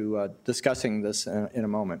return to discussing this in a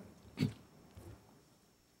moment.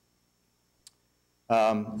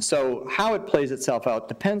 So how it plays itself out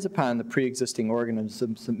depends upon the pre-existing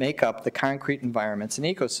organisms that make up the concrete environments and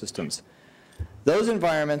ecosystems. Those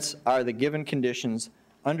environments are the given conditions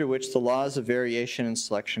under which the laws of variation and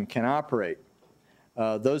selection can operate.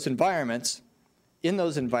 In those environments,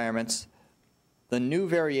 the new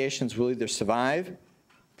variations will either survive,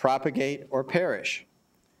 propagate, or perish.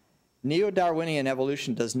 Neo-Darwinian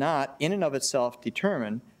evolution does not, in and of itself,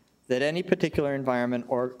 determine that any particular environment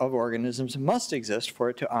of organisms must exist for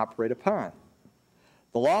it to operate upon.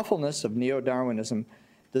 The lawfulness of Neo-Darwinism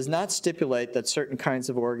does not stipulate that certain kinds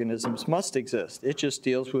of organisms must exist. It just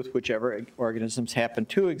deals with whichever organisms happen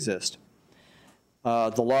to exist.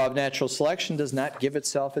 The law of natural selection does not give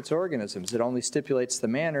itself its organisms. It only stipulates the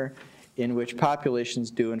manner in which populations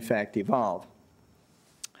do in fact evolve.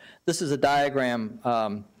 This is a diagram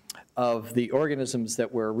of the organisms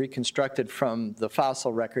that were reconstructed from the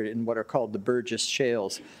fossil record in what are called the Burgess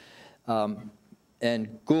shales.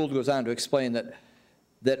 And Gould goes on to explain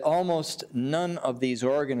that almost none of these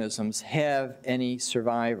organisms have any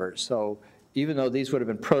survivors. So even though these would have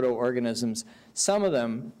been proto-organisms, some of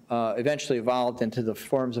them eventually evolved into the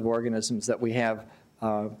forms of organisms that we have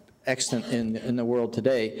extant in the world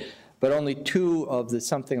today. But only 2 of the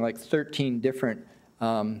something like 13 different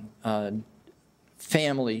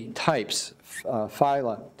family types,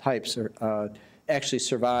 phyla types, actually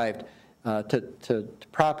survived to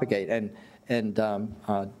propagate. And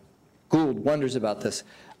Gould wonders about this.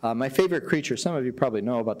 My favorite creature, some of you probably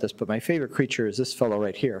know about this, but my favorite creature is this fellow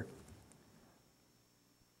right here.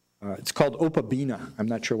 It's called Opabina. I'm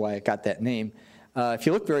not sure why it got that name. If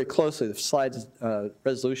you look very closely, the slide's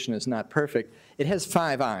resolution is not perfect. It has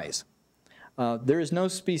 5 eyes. There is no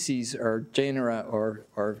species or genera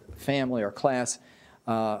or family or class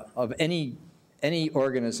of any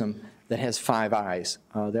organism that has 5 eyes.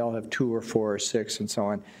 They all have 2 or 4 or 6 and so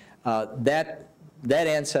on. That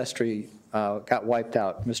ancestry got wiped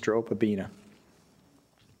out, Mr. Opabina.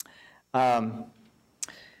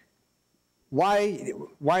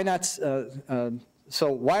 Why not?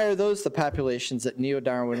 So why are those the populations that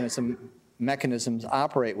neo-Darwinism mechanisms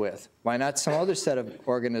operate with? Why not some other set of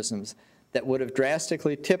organisms that would have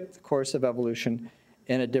drastically tipped the course of evolution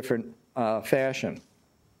in a different fashion?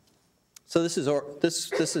 So this is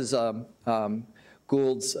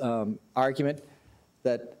Gould's argument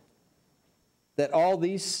that all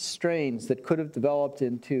these strains that could have developed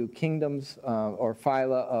into kingdoms or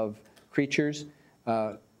phyla of creatures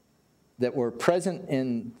that were present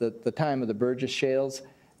in the time of the Burgess shales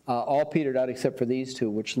all petered out except for these 2,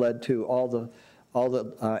 which led to all the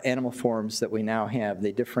animal forms that we now have.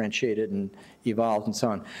 They differentiated and evolved and so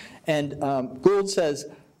on. And Gould says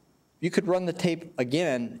you could run the tape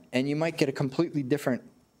again and you might get a completely different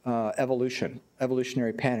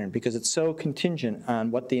evolutionary pattern, because it's so contingent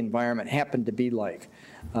on what the environment happened to be like.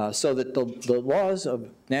 So that the laws of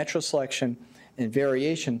natural selection and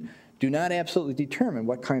variation do not absolutely determine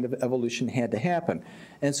what kind of evolution had to happen.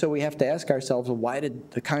 And so we have to ask ourselves, well, why did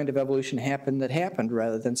the kind of evolution happen that happened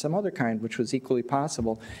rather than some other kind which was equally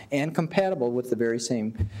possible and compatible with the very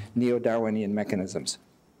same neo-Darwinian mechanisms?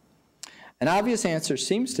 An obvious answer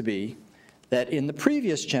seems to be that in the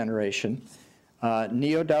previous generation,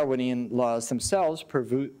 neo-Darwinian laws themselves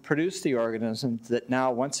produce the organisms that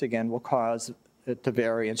now once again will cause it to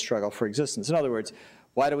vary and struggle for existence. In other words,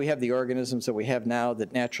 why do we have the organisms that we have now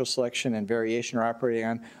that natural selection and variation are operating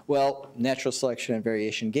on? Well, natural selection and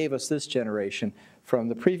variation gave us this generation from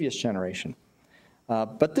the previous generation.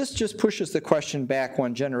 But this just pushes the question back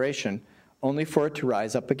 1 generation, only for it to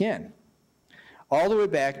rise up again, all the way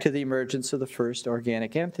back to the emergence of the first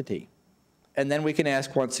organic entity. And then we can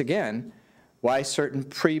ask once again why certain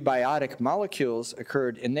prebiotic molecules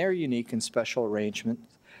occurred in their unique and special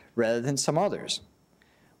arrangements rather than some others.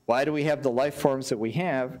 Why do we have the life forms that we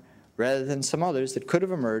have rather than some others that could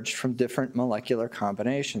have emerged from different molecular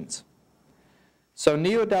combinations? So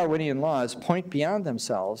neo-Darwinian laws point beyond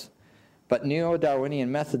themselves, but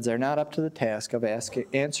neo-Darwinian methods are not up to the task of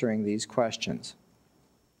answering these questions.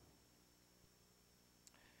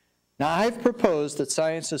 Now, I've proposed that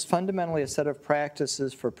science is fundamentally a set of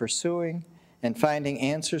practices for pursuing and finding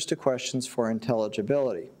answers to questions for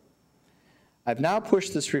intelligibility. I've now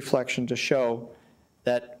pushed this reflection to show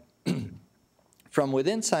that from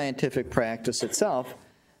within scientific practice itself,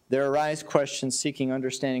 there arise questions seeking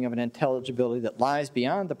understanding of an intelligibility that lies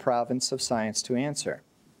beyond the province of science to answer.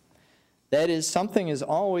 That is, something is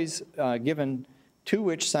always given to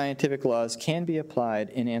which scientific laws can be applied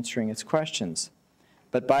in answering its questions.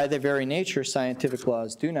 But by their very nature, scientific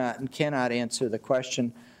laws do not and cannot answer the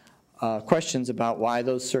questions about why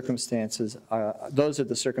those circumstances, those are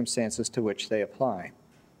the circumstances to which they apply.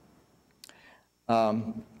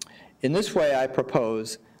 In this way, I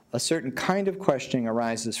propose a certain kind of questioning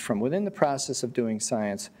arises from within the process of doing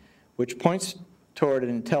science, which points toward an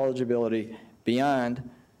intelligibility beyond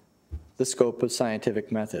the scope of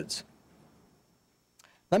scientific methods.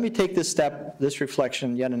 Let me take this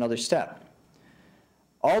reflection yet another step.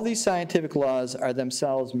 All these scientific laws are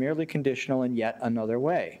themselves merely conditional in yet another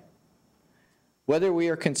way. Whether we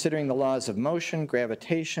are considering the laws of motion,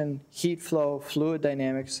 gravitation, heat flow, fluid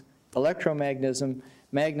dynamics, electromagnetism,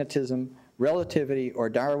 magnetism, relativity, or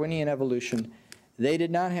Darwinian evolution, they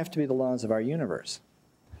did not have to be the laws of our universe.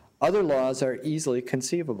 Other laws are easily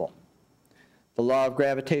conceivable. The law of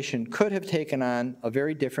gravitation could have taken on a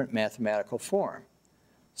very different mathematical form.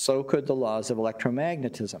 So could the laws of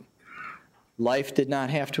electromagnetism. Life did not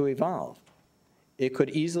have to evolve. It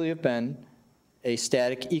could easily have been a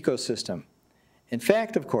static ecosystem. In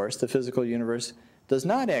fact, of course, the physical universe does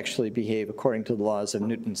not actually behave according to the laws of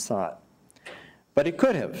Newton's thought. But it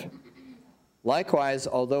could have. Likewise,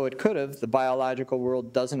 although it could have, the biological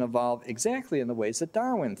world doesn't evolve exactly in the ways that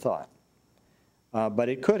Darwin thought. But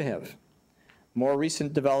it could have. More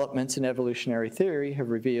recent developments in evolutionary theory have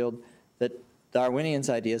revealed that Darwinian's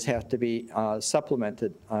ideas have to be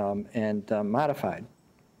supplemented and modified.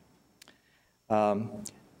 That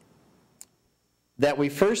we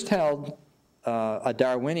first held a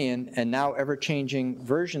Darwinian and now ever-changing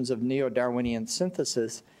versions of neo-Darwinian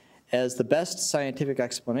synthesis as the best scientific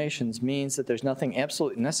explanations means that there's nothing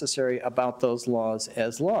absolutely necessary about those laws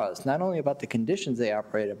as laws, not only about the conditions they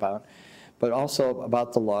operate about, but also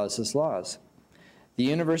about the laws as laws. The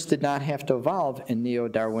universe did not have to evolve in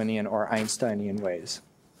neo-Darwinian or Einsteinian ways.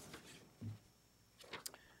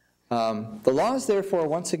 The laws, therefore,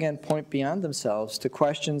 once again point beyond themselves to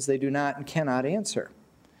questions they do not and cannot answer.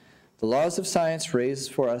 The laws of science raise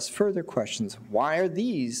for us further questions. Why are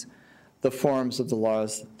these the forms of the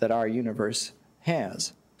laws that our universe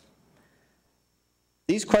has?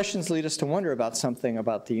 These questions lead us to wonder about something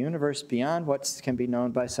about the universe beyond what can be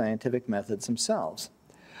known by scientific methods themselves.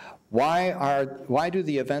 Why do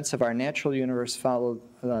the events of our natural universe follow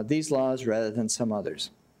these laws rather than some others?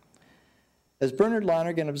 As Bernard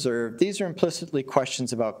Lonergan observed, these are implicitly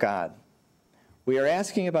questions about God. We are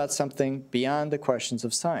asking about something beyond the questions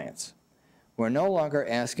of science. We're no longer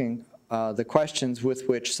asking the questions with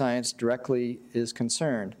which science directly is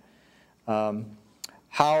concerned. Namely,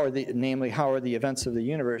 how are the events of the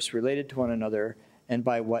universe related to one another and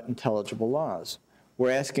by what intelligible laws?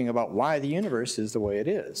 We're asking about why the universe is the way it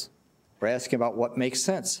is. We're asking about what makes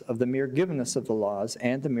sense of the mere givenness of the laws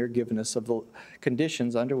and the mere givenness of the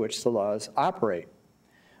conditions under which the laws operate.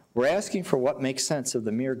 We're asking for what makes sense of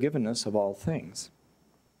the mere givenness of all things.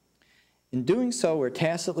 In doing so, we're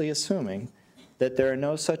tacitly assuming that there are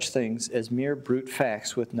no such things as mere brute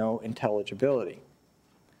facts with no intelligibility.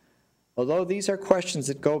 Although these are questions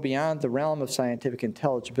that go beyond the realm of scientific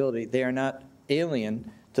intelligibility, they are not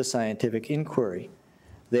alien to scientific inquiry.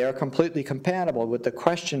 They are completely compatible with the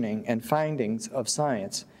questioning and findings of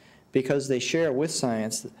science because they share with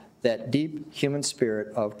science that deep human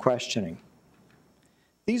spirit of questioning.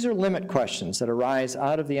 These are limit questions that arise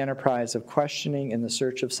out of the enterprise of questioning in the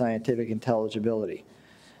search of scientific intelligibility.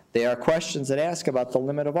 They are questions that ask about the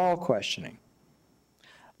limit of all questioning.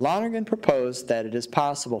 Lonergan proposed that it is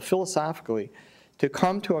possible philosophically to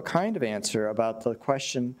come to a kind of answer about the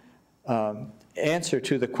question, answer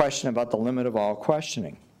to the question about the limit of all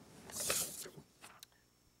questioning.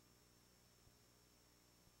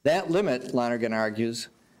 That limit, Lonergan argues,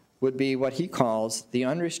 would be what he calls the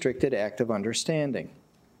unrestricted act of understanding.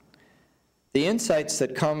 The insights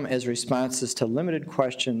that come as responses to limited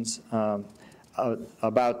questions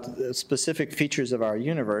about specific features of our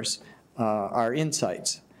universe are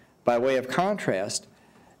insights. By way of contrast,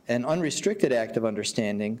 an unrestricted act of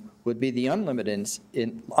understanding would be the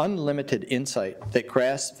unlimited insight that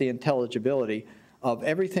grasps the intelligibility of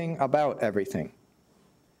everything about everything.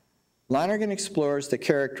 Lonergan explores the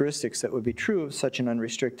characteristics that would be true of such an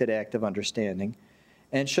unrestricted act of understanding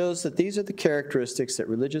and shows that these are the characteristics that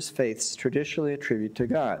religious faiths traditionally attribute to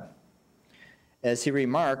God. As he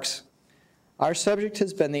remarks, our subject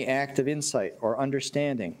has been the act of insight or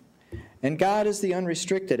understanding, and God is the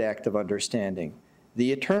unrestricted act of understanding,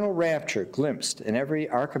 the eternal rapture glimpsed in every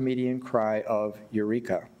Archimedean cry of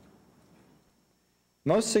Eureka.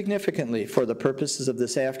 Most significantly, for the purposes of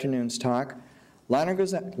this afternoon's talk,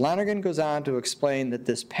 Lonergan goes on to explain that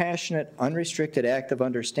this passionate, unrestricted act of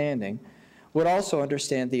understanding would also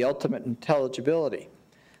understand the ultimate intelligibility,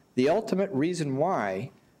 the ultimate reason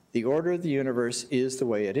why the order of the universe is the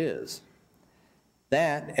way it is.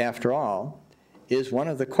 That, after all, is one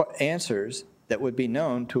of the answers that would be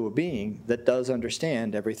known to a being that does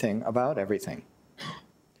understand everything about everything.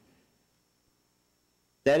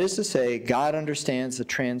 That is to say, God understands the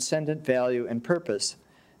transcendent value and purpose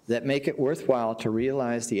that make it worthwhile to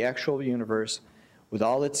realize the actual universe with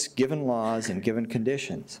all its given laws and given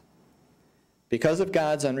conditions. Because of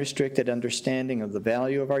God's unrestricted understanding of the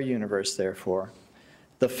value of our universe, therefore,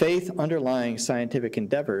 the faith underlying scientific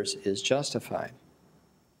endeavors is justified.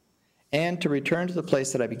 And to return to the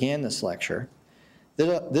place that I began this lecture,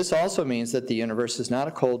 this also means that the universe is not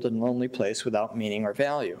a cold and lonely place without meaning or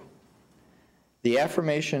value. The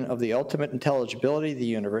affirmation of the ultimate intelligibility of the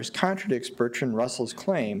universe contradicts Bertrand Russell's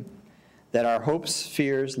claim that our hopes,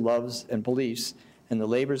 fears, loves, and beliefs, and the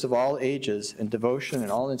labors of all ages, and devotion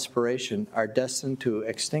and all inspiration are destined to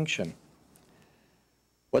extinction.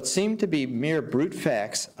 What seem to be mere brute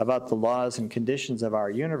facts about the laws and conditions of our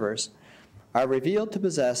universe are revealed to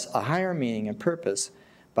possess a higher meaning and purpose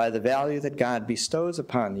by the value that God bestows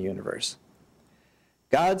upon the universe.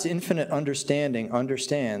 God's infinite understanding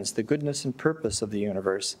understands the goodness and purpose of the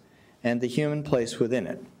universe and the human place within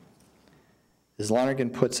it. As Lonergan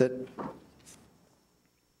puts it,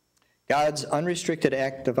 God's unrestricted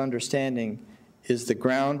act of understanding is the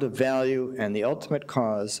ground of value and the ultimate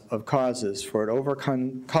cause of causes, for it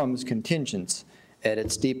overcomes contingents at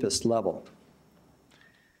its deepest level.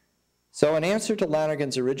 So in answer to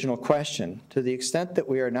Lonergan's original question, to the extent that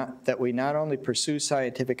we not only pursue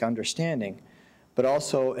scientific understanding, but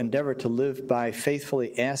also endeavor to live by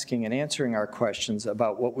faithfully asking and answering our questions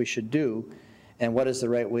about what we should do and what is the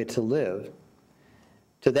right way to live,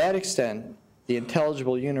 to that extent, the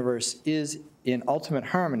intelligible universe is in ultimate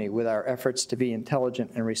harmony with our efforts to be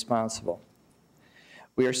intelligent and responsible.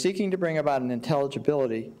 We are seeking to bring about an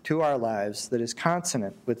intelligibility to our lives that is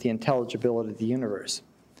consonant with the intelligibility of the universe,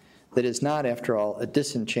 that is not, after all, a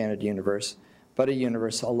disenchanted universe, but a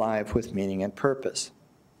universe alive with meaning and purpose.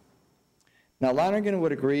 Now, Lonergan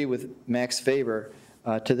would agree with Max Weber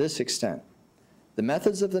to this extent. The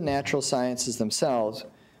methods of the natural sciences themselves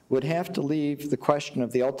would have to leave the question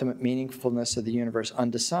of the ultimate meaningfulness of the universe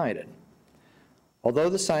undecided. Although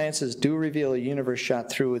the sciences do reveal a universe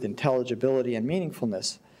shot through with intelligibility and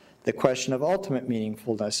meaningfulness, the question of ultimate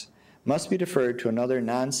meaningfulness must be deferred to another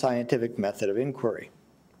non-scientific method of inquiry.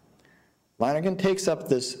 Lonergan takes up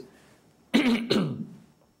this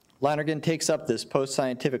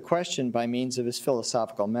post-scientific question by means of his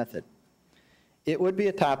philosophical method. It would be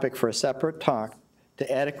a topic for a separate talk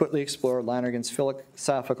to adequately explore Lonergan's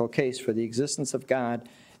philosophical case for the existence of God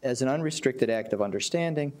as an unrestricted act of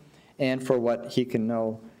understanding, and for what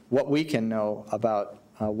we can know about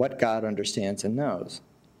what God understands and knows.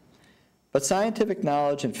 But scientific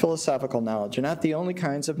knowledge and philosophical knowledge are not the only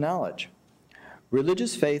kinds of knowledge.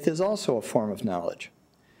 Religious faith is also a form of knowledge.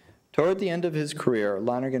 Toward the end of his career,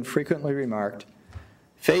 Lonergan frequently remarked,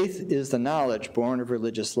 "Faith is the knowledge born of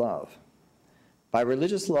religious love." By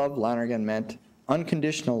religious love, Lonergan meant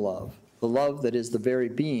unconditional love, the love that is the very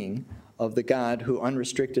being of the God who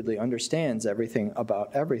unrestrictedly understands everything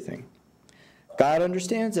about everything. God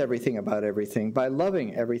understands everything about everything by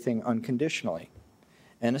loving everything unconditionally.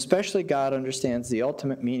 And especially God understands the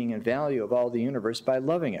ultimate meaning and value of all the universe by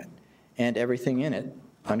loving it and everything in it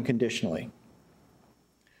unconditionally.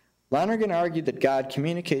 Lonergan argued that God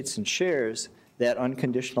communicates and shares that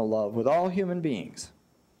unconditional love with all human beings.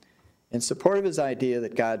 In support of his idea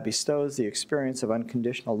that God bestows the experience of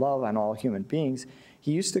unconditional love on all human beings,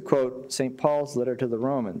 he used to quote St. Paul's letter to the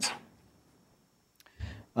Romans,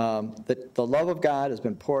 that the love of God has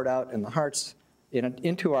been poured out in the hearts,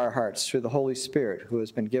 into our hearts through the Holy Spirit who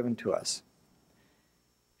has been given to us.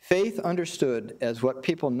 Faith understood as what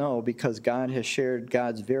people know because God has shared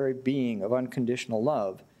God's very being of unconditional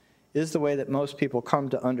love is the way that most people come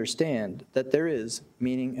to understand that there is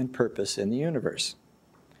meaning and purpose in the universe.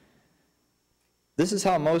 This is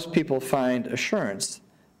how most people find assurance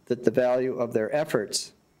that the value of their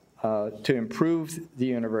efforts to improve the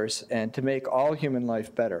universe and to make all human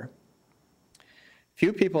life better.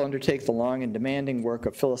 Few people undertake the long and demanding work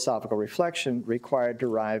of philosophical reflection required to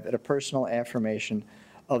arrive at a personal affirmation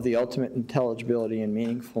of the ultimate intelligibility and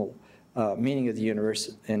meaning of the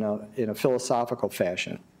universe in a philosophical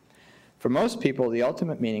fashion. For most people, the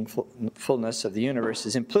ultimate meaningfulness of the universe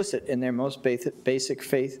is implicit in their most basic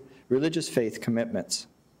religious faith commitments.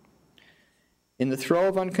 In the throe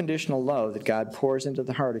of unconditional love that God pours into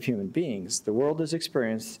the heart of human beings, the world is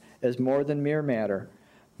experienced as more than mere matter,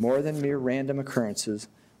 more than mere random occurrences,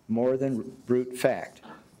 more than brute fact.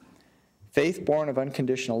 Faith born of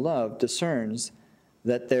unconditional love discerns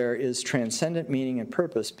that there is transcendent meaning and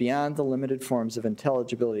purpose beyond the limited forms of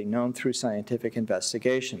intelligibility known through scientific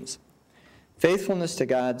investigations. Faithfulness to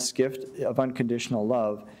God's gift of unconditional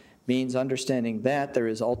love means understanding that there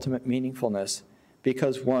is ultimate meaningfulness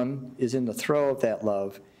because one is in the throe of that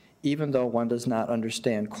love, even though one does not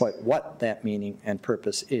understand quite what that meaning and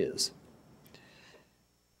purpose is.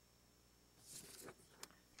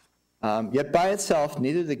 Yet by itself,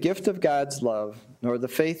 neither the gift of God's love nor the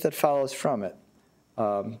faith that follows from it,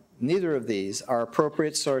 neither of these are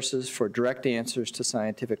appropriate sources for direct answers to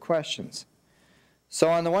scientific questions. So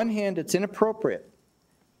on the one hand, it's inappropriate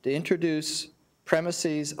to introduce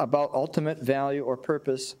premises about ultimate value or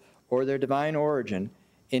purpose or their divine origin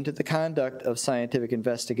into the conduct of scientific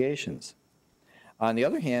investigations. On the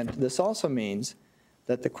other hand, this also means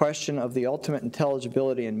that the question of the ultimate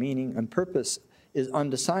intelligibility and meaning and purpose is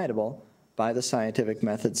undecidable by the scientific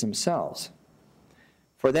methods themselves.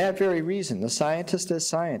 For that very reason, the scientist as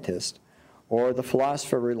scientist, or the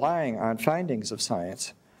philosopher relying on findings of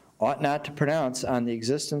science, ought not to pronounce on the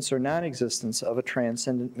existence or non-existence of a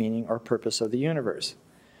transcendent meaning or purpose of the universe.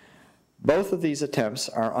 Both of these attempts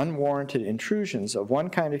are unwarranted intrusions of one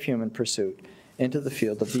kind of human pursuit into the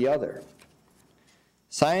field of the other.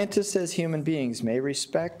 Scientists as human beings may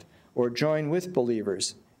respect or join with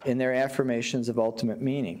believers in their affirmations of ultimate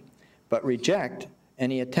meaning, but reject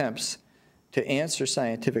any attempts to answer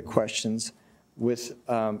scientific questions with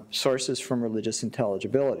sources from religious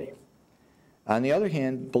intelligibility. On the other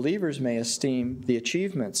hand, believers may esteem the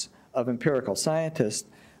achievements of empirical scientists,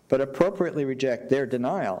 but appropriately reject their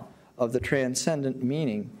denial of the transcendent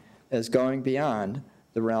meaning as going beyond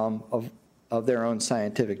the realm of their own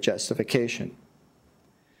scientific justification.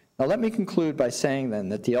 Now let me conclude by saying then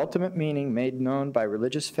that the ultimate meaning made known by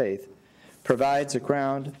religious faith provides a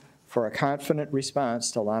ground for a confident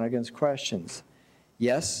response to Lonergan's questions.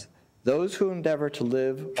 Yes, those who endeavor to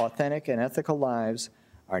live authentic and ethical lives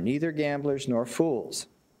are neither gamblers nor fools.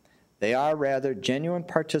 They are rather genuine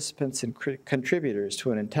participants and contributors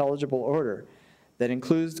to an intelligible order that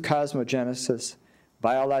includes cosmogenesis,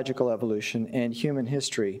 biological evolution, and human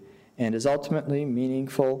history, and is ultimately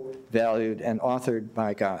meaningful, valued, and authored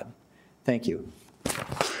by God. Thank you.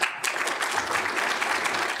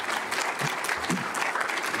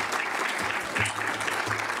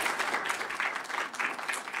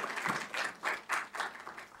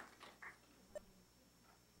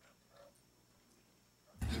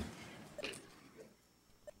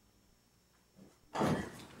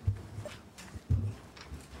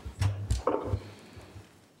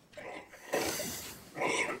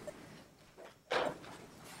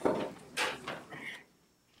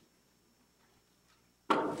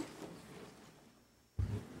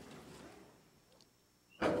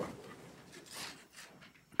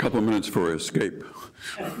 Couple of minutes for escape.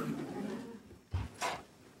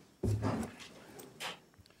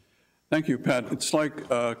 Thank you, Pat. It's like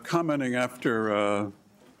commenting after a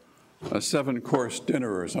 7-course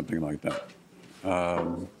dinner or something like that.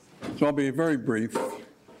 So I'll be very brief.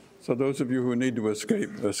 So those of you who need to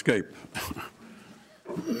escape, escape.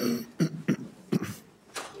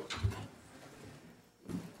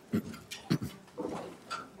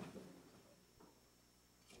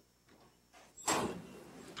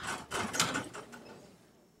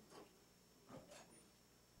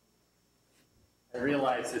 I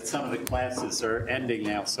realize that some of the classes are ending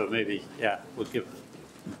now, so maybe, yeah, we'll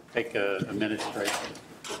take a minute's break.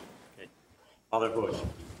 Okay. Father Bush.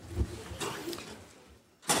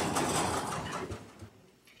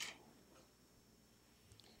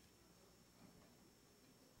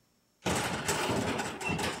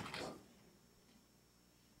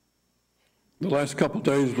 The last couple of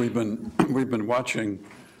days we've been watching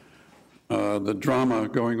the drama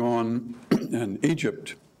going on in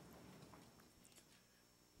Egypt,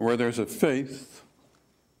 where there's a faith,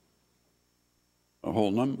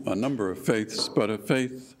 a number of faiths, but a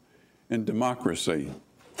faith in democracy.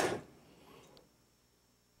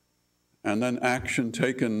 And then action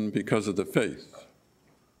taken because of the faith.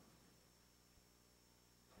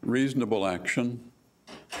 Reasonable action,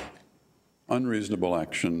 unreasonable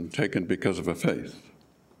action taken because of a faith.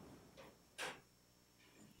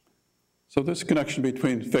 So this connection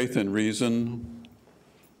between faith and reason,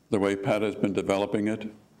 the way Pat has been developing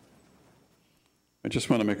it, I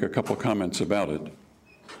just want to make a couple comments about it.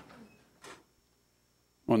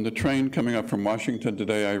 On the train coming up from Washington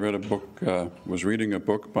today, I read a book, was reading a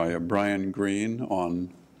book by Brian Greene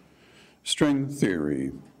on string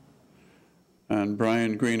theory. And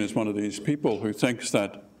Brian Greene is one of these people who thinks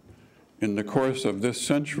that in the course of this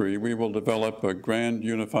century, we will develop a grand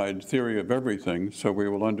unified theory of everything, so we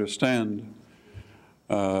will understand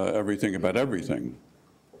everything about everything.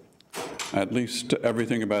 at least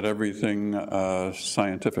everything about everything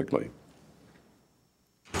scientifically.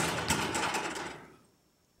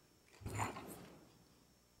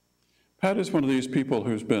 Pat is one of these people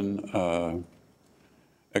who's been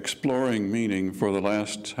exploring meaning for the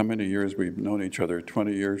last, how many years we've known each other,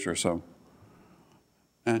 20 years or so.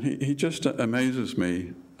 And he just amazes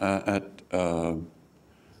me at the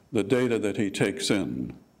data that he takes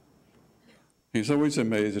in. He's always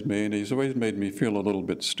amazed me, and he's always made me feel a little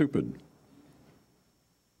bit stupid.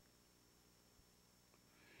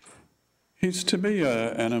 He's, to me,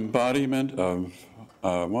 an embodiment of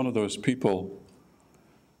one of those people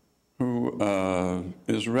who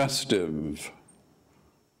is restive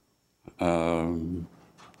about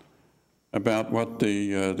what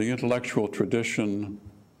the intellectual tradition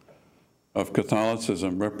of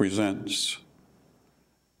Catholicism represents,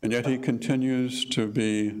 and yet he continues to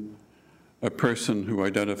be a person who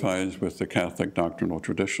identifies with the Catholic doctrinal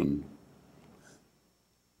tradition.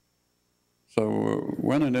 So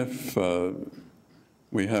when and if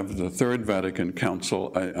we have the Third Vatican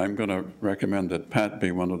Council, I'm going to recommend that Pat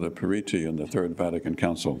be one of the periti in the Third Vatican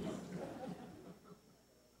Council.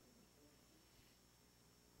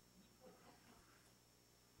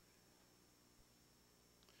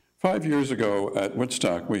 Five years ago at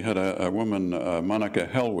Woodstock, we had a woman, Monica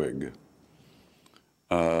Hellwig,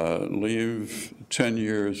 leave 10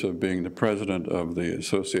 years of being the president of the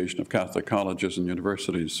Association of Catholic Colleges and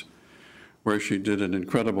Universities, where she did an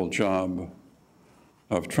incredible job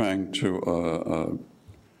of trying to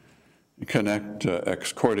connect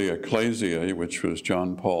ex cordia ecclesiae, which was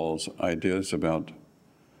John Paul's ideas about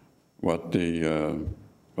what the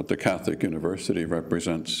Catholic University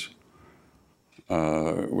represents,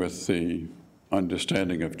 with the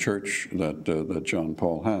understanding of church that John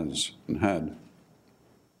Paul has and had.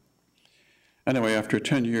 Anyway, after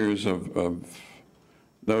 10 years of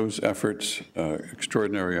those efforts,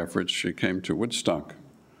 extraordinary efforts, she came to Woodstock,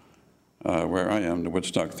 where I am, the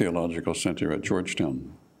Woodstock Theological Center at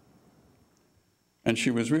Georgetown. And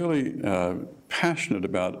she was really passionate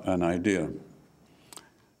about an idea.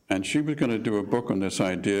 And she was going to do a book on this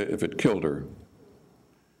idea if it killed her.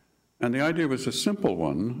 And the idea was a simple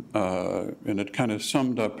one, and it kind of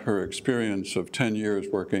summed up her experience of 10 years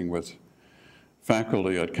working with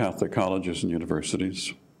faculty at Catholic colleges and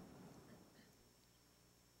universities.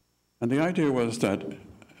 And the idea was that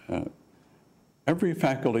every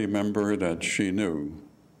faculty member that she knew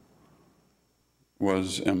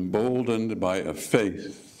was emboldened by a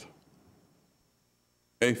faith,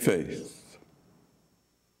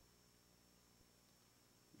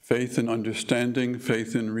 faith in understanding,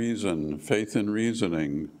 faith in reason, faith in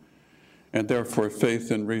reasoning, and therefore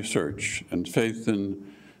faith in research, and faith in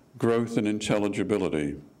growth and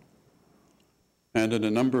intelligibility. And in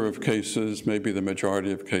a number of cases, maybe the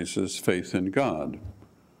majority of cases, faith in God.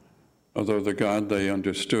 Although the God they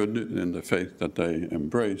understood in the faith that they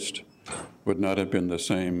embraced would not have been the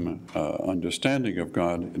same understanding of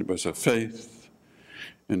God. It was a faith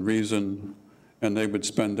in reason, and they would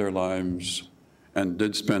spend their lives, and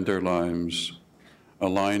did spend their lives,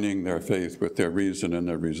 aligning their faith with their reason and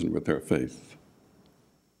their reason with their faith.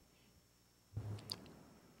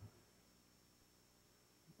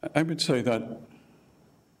 I would say that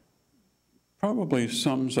probably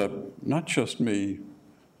sums up not just me,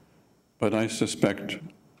 but I suspect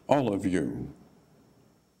all of you.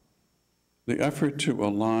 The effort to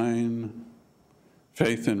align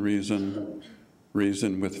faith and reason,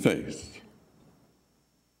 reason with faith.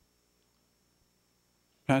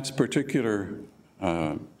 Pat's particular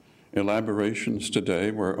elaborations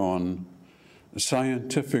today were on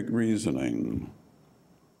scientific reasoning,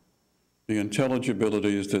 the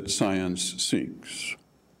intelligibilities that science seeks,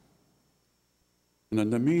 and then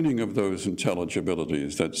the meaning of those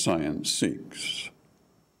intelligibilities that science seeks,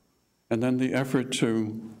 and then the effort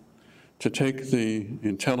to take the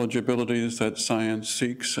intelligibilities that science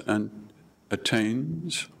seeks and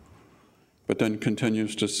attains, but then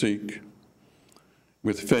continues to seek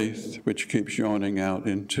with faith, which keeps yawning out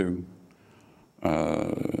into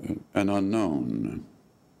an unknown.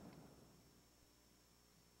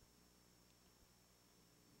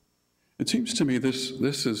 It seems to me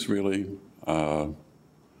this is really the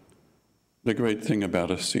great thing about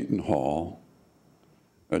a Seton Hall,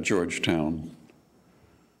 a Georgetown.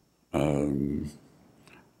 All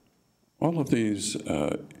of these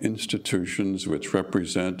institutions which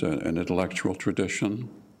represent an intellectual tradition.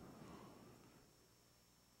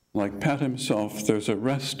 Like Pat himself, there's a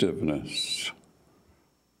restiveness.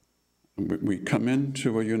 We come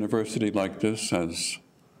into a university like this as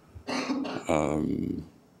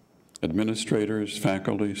administrators,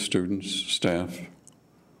 faculty, students, staff,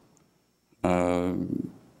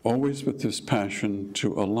 always with this passion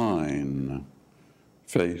to align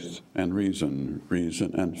faith and reason,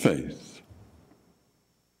 reason and faith.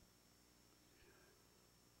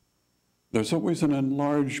 There's always an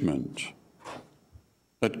enlargement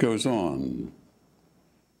that goes on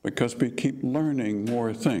because we keep learning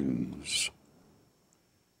more things.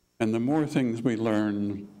 And the more things we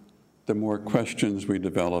learn, the more questions we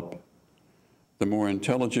develop, the more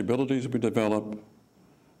intelligibilities we develop,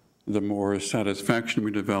 the more satisfaction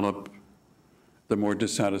we develop, the more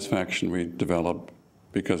dissatisfaction we develop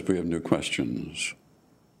because we have new questions.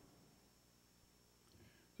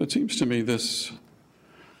 It seems to me this,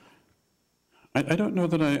 I don't know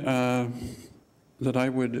that I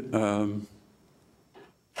would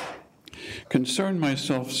concern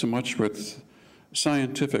myself so much with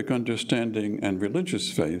scientific understanding and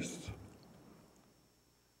religious faith.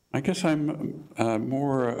 I guess I'm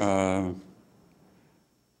more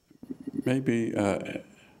maybe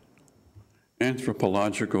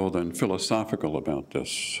anthropological than philosophical about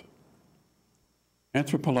this.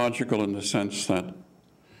 Anthropological in the sense that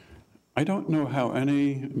I don't know how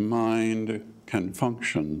any mind can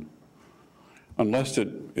function unless it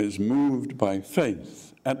is moved by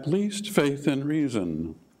faith, at least faith in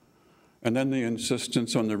reason, and then the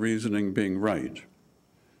insistence on the reasoning being right,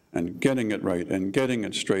 and getting it right, and getting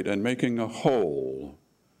it straight, and making a whole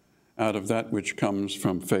out of that which comes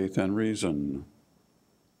from faith and reason.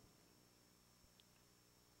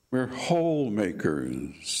 We're whole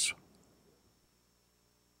makers.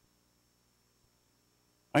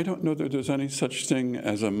 I don't know that there's any such thing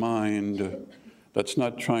as a mind that's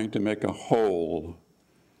not trying to make a whole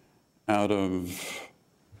out of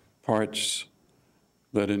parts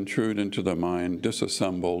that intrude into the mind,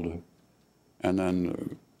 disassembled, and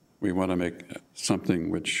then we want to make something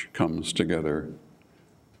which comes together,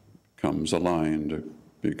 comes aligned,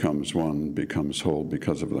 becomes one, becomes whole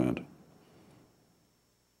because of that.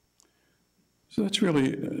 So that's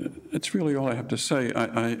really all I have to say.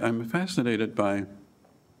 I'm fascinated by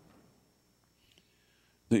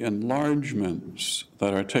the enlargements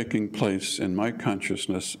that are taking place in my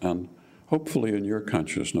consciousness and hopefully in your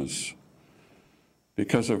consciousness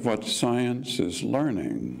because of what science is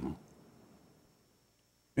learning.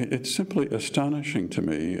 It's simply astonishing to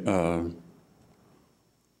me.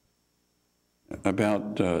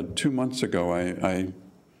 About 2 months ago, I,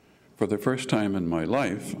 for the first time in my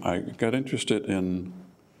life, I got interested in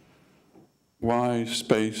why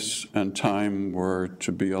space and time were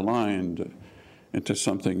to be aligned into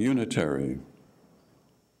something unitary.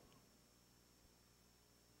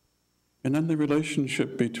 And then the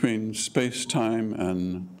relationship between space-time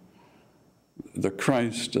and the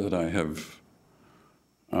Christ that I have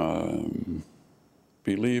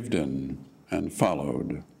believed in and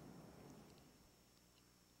followed.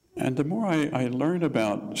 And the more I learn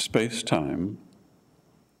about space-time,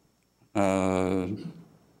 the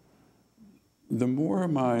more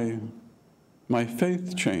my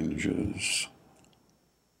faith changes.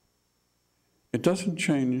 It doesn't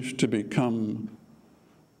change to become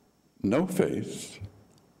no faith.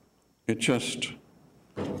 It just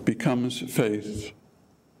becomes faith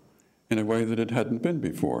in a way that it hadn't been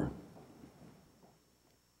before.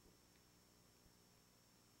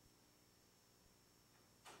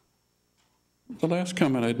 The last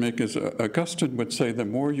comment I'd make is Augustine would say the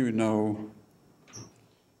more you know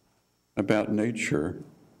about nature,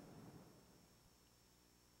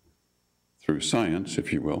 through science,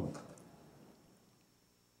 if you will,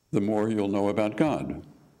 the more you'll know about God.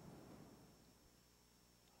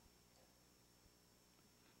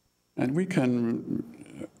 And we can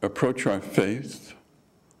approach our faith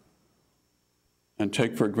and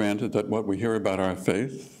take for granted that what we hear about our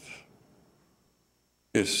faith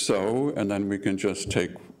is so, and then we can just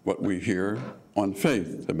take what we hear on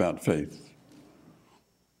faith, about faith.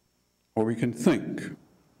 Or we can think,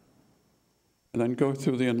 and then go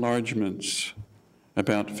through the enlargements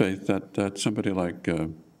about faith that somebody like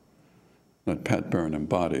that Pat Byrne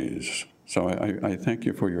embodies. So I thank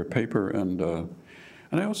you for your paper, and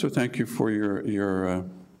I also thank you for your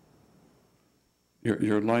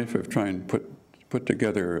life of trying to put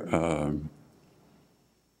together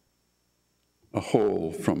a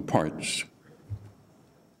whole from parts.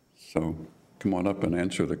 So come on up and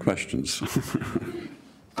answer the questions.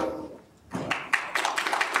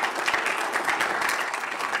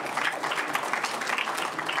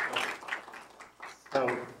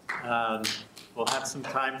 So we'll have some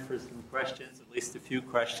time for some questions, at least a few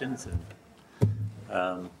questions. And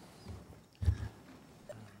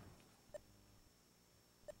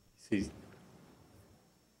see.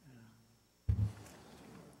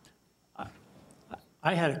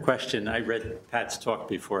 I had a question. I read Pat's talk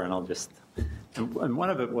before, and I'll just, and one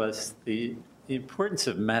of it was the importance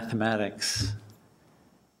of mathematics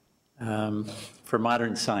for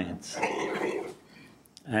modern science.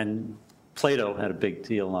 And Plato had a big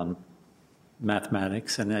deal on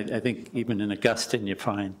mathematics, and I think even in Augustine you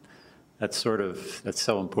find that's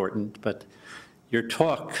so important. But your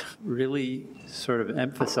talk really sort of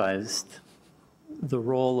emphasized the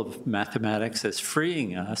role of mathematics as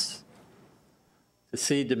freeing us to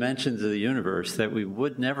see dimensions of the universe that we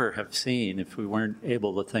would never have seen if we weren't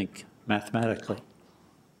able to think mathematically.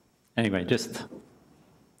 Anyway, just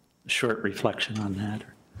a short reflection on that.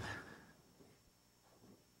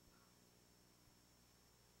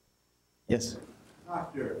 Yes.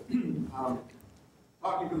 Doctor,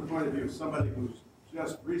 talking from the point of view of somebody who's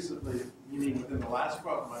just recently, meaning within the last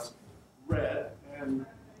 12 months, read and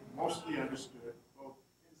mostly understood both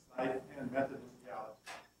insight and method in theology.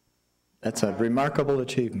 That's a remarkable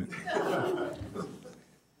achievement.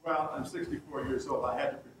 Well, I'm 64 years old. I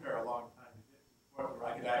had to prepare a long time to get to the point where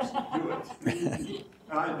I could actually do it.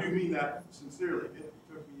 And I do mean that sincerely. It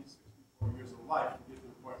took me 64 years of life to get to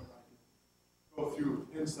the point where I could go through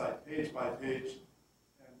insight page by page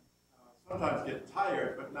and sometimes get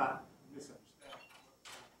tired, but not misunderstand.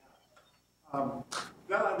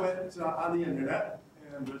 Then I went on the internet,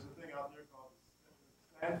 and there's a thing out there called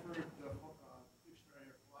the Stanford Dictionary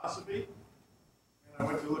of Philosophy. And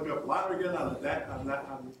I went to look up Lonergan on the Stanford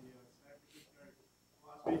Dictionary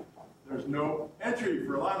of Philosophy. There's no entry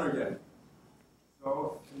for Lonergan.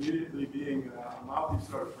 So immediately being a mouthy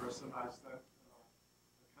sort of person, I sent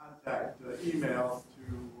a contact email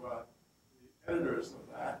to the editors of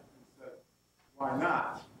that and said, why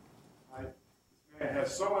not? This man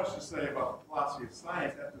has so much to say about the philosophy of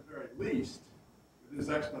science, at the very least, with his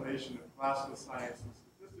explanation of classical science and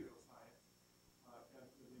statistical science,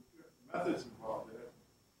 and the methods involved in it,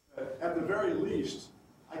 that at the very least,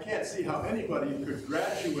 I can't see how anybody could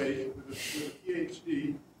graduate with a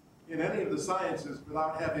PhD in any of the sciences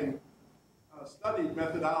without having studied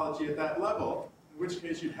methodology at that level, in which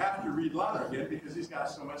case you'd have to read Lonergan because he's got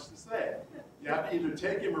so much to say. You have to either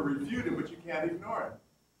take him or refute him, but you can't ignore him,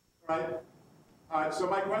 right? So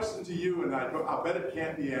my question to you, and I'll bet it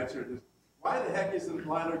can't be answered, is why the heck isn't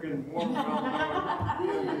Lonergan more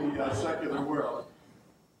well-known in the secular world?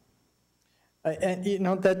 And you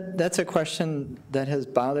know, that's a question that has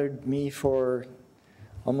bothered me for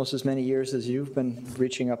almost as many years as you've been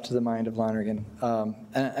reaching up to the mind of Lonergan,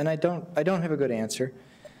 and I don't have a good answer.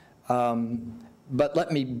 But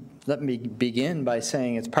let me begin by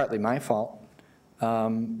saying it's partly my fault.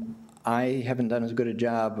 I haven't done as good a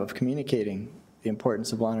job of communicating the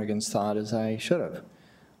importance of Lonergan's thought as I should have.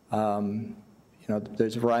 You know,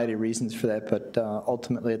 there's a variety of reasons for that, but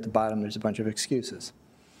ultimately at the bottom there's a bunch of excuses.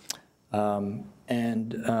 So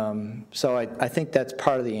I think that's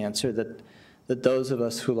part of the answer, that those of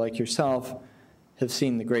us who, like yourself, have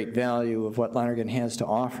seen the great value of what Lonergan has to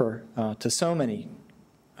offer to so many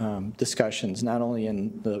discussions, not only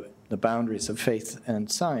in the boundaries of faith and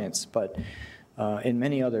science, but in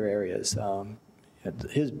many other areas.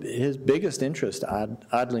 His biggest interest,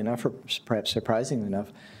 oddly enough, or perhaps surprisingly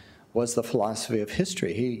enough, was the philosophy of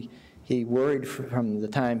history. He worried from the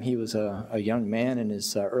time he was a young man in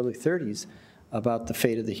his early 30s about the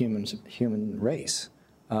fate of the human race,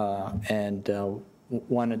 and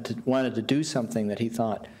wanted to do something that he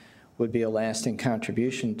thought would be a lasting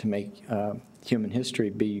contribution to make human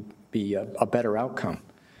history be a better outcome.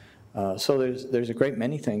 So there's a great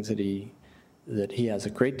many things that he has a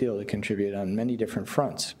great deal to contribute on many different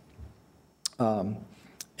fronts. And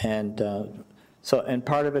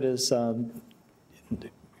part of it is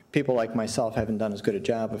people like myself haven't done as good a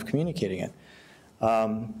job of communicating it.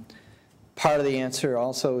 Part of the answer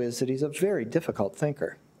also is that he's a very difficult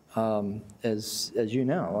thinker, as you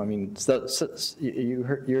know. I mean, you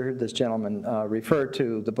heard this gentleman refer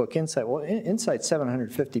to the book Insight. Well, Insight's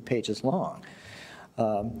 750 pages long,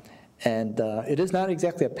 and it is not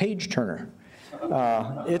exactly a page turner.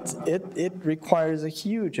 It requires a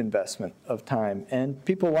huge investment of time, and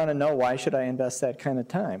people want to know, why should I invest that kind of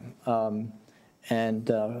time?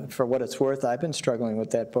 For what it's worth, I've been struggling with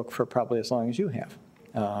that book for probably as long as you have.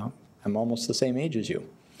 I'm almost the same age as you.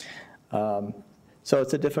 So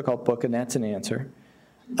it's a difficult book, and that's an answer.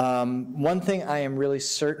 One thing I am really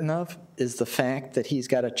certain of is the fact that he's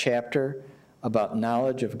got a chapter about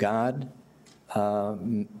knowledge of God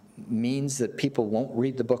means that people won't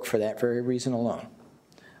read the book for that very reason alone.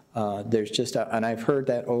 There's just, and I've heard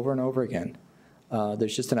that over and over again,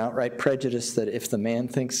 there's just an outright prejudice that if the man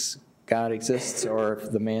thinks God exists, or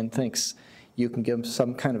if the man thinks you can give him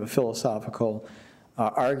some kind of a philosophical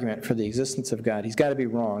argument for the existence of God, he's got to be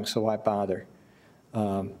wrong, so why bother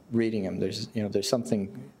reading him? There's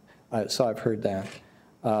something, so I've heard that.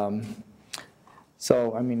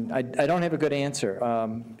 So, I mean, I don't have a good answer.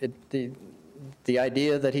 The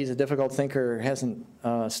idea that he's a difficult thinker hasn't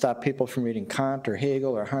stopped people from reading Kant or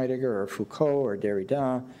Hegel or Heidegger or Foucault or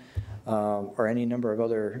Derrida or any number of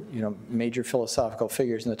other, major philosophical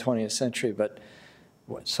figures in the 20th century. But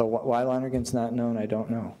so why Lonergan's not known, I don't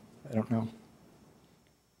know.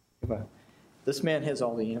 But this man has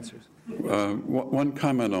all the answers. One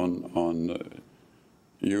comment on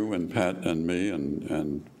you and Pat and me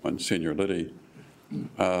and Monsignor Liddy.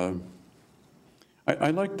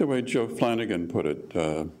 I like the way Joe Flanagan put it.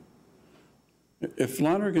 If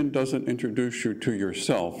Lonergan doesn't introduce you to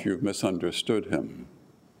yourself, you've misunderstood him.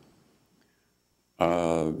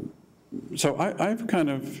 So I've kind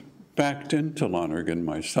of backed into Lonergan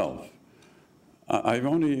myself. I've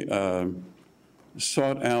only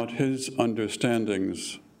sought out his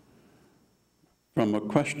understandings from a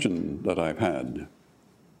question that I've had.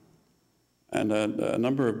 And a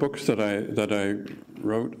number of books that I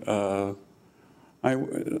wrote,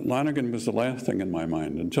 Lonergan was the last thing in my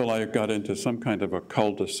mind until I got into some kind of a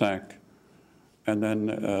cul-de-sac, and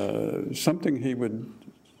then something he would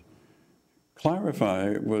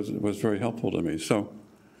clarify was very helpful to me. So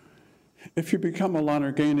if you become a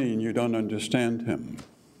Lonerganian, you don't understand him.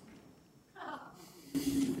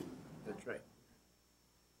 That's right.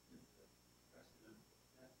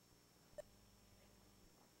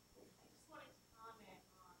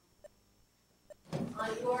 On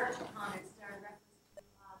your comments there in reference to,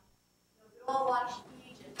 we all watch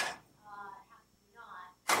Egypt, have to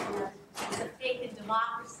not. It's a faith in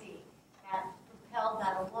democracy that propelled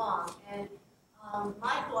that along. And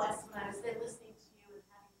my thoughts when I was then listening to you and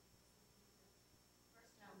having the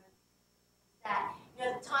first gentleman, that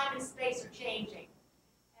the time and space are changing,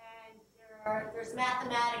 and there's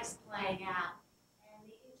mathematics playing out, and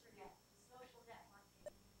the internet, the social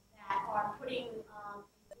networking that are putting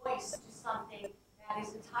voice to something that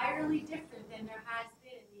is entirely different than there has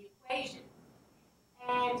been in the equation.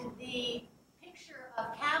 And the picture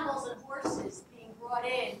of camels and horses being brought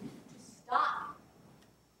in to stop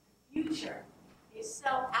the future is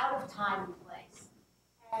so out of time and place.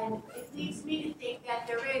 And it leads me to think that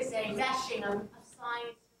there is a meshing of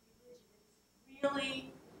science and religion that is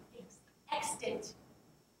really extant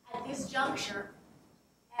at this juncture.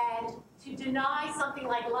 And to deny something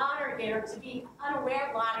like Lonergan, or to be unaware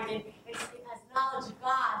of Lonergan as knowledge of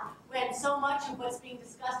God, when so much of what's being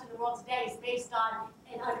discussed in the world today is based on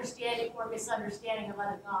an understanding or misunderstanding of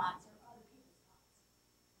other gods or other people's gods,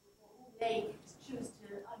 or who they choose to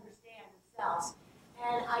understand themselves.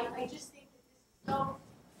 And I just think that this is so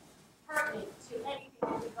pertinent to anything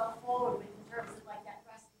that we go forward with in terms of like that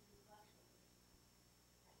rescue reflection.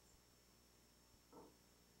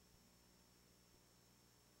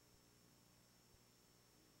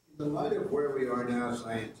 In the light of where we are now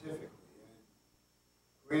scientifically,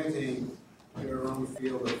 and granting your own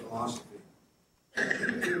field of philosophy, can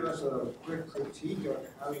you give us a quick critique of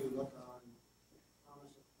how you look on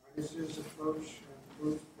Thomas Aquinas' approach and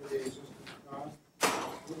proof for the existence of God?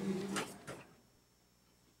 What do you do with that?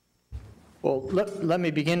 Well, let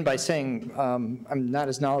me begin by saying I'm not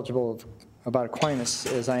as knowledgeable about Aquinas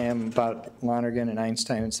as I am about Lonergan and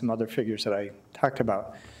Einstein and some other figures that I talked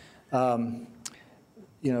about.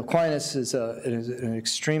 Aquinas is an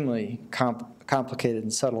extremely complicated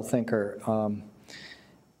and subtle thinker,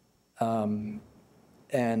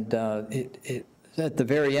 at the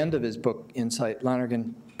very end of his book, Insight,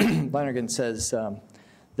 Lonergan says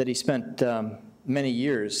that he spent many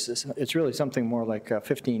years, it's really something more like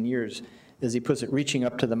 15 years, as he puts it, reaching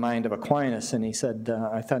up to the mind of Aquinas. And he said,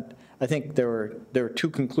 I think there were two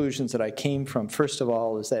conclusions that I came from. First of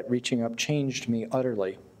all, is that reaching up changed me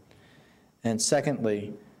utterly. And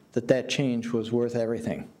secondly, that change was worth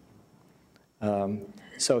everything.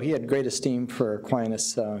 So he had great esteem for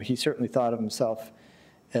Aquinas. He certainly thought of himself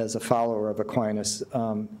as a follower of Aquinas,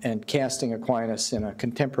 and casting Aquinas in a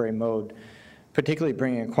contemporary mode, particularly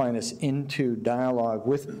bringing Aquinas into dialogue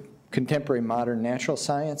with contemporary modern natural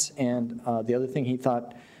science, and the other thing he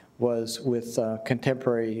thought was with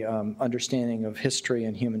contemporary understanding of history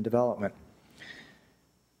and human development.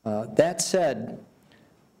 That said,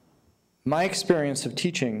 my experience of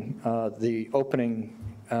teaching the opening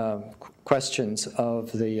questions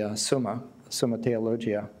of the Summa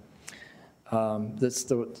Theologia,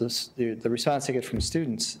 the response I get from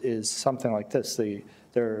students is something like this.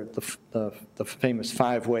 They're the famous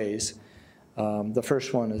 5 ways. The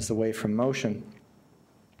first one is the way from motion.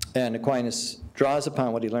 And Aquinas draws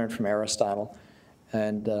upon what he learned from Aristotle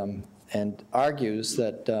and and argues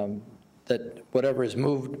that, that whatever is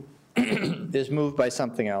moved is moved by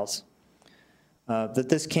something else, that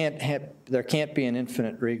there can't be an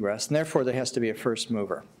infinite regress, and therefore there has to be a first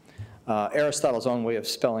mover. Aristotle's own way of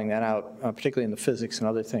spelling that out, particularly in the physics and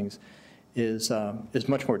other things, is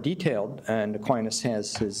much more detailed, and Aquinas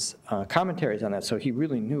has his commentaries on that, so he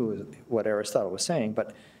really knew what Aristotle was saying,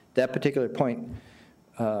 but that particular point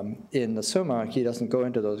in the Summa, he doesn't go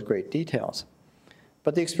into those great details.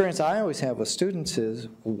 But the experience I always have with students is,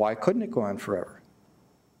 why couldn't it go on forever?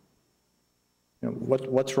 You know,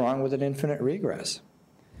 what's wrong with an infinite regress?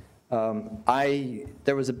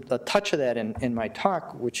 There was a touch of that in my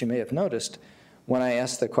talk, which you may have noticed, when I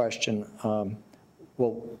asked the question,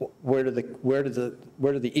 well, where do the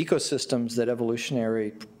ecosystems that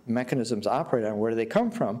evolutionary mechanisms operate on, where do they come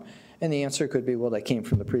from? And the answer could be, well, they came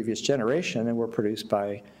from the previous generation and were produced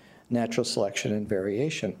by natural selection and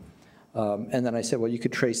variation. And then I said, well, you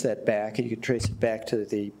could trace that back, and you could trace it back to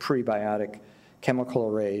the prebiotic chemical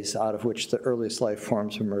arrays out of which the earliest life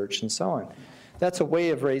forms emerged, and so on. That's a way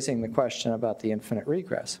of raising the question about the infinite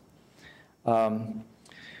regress.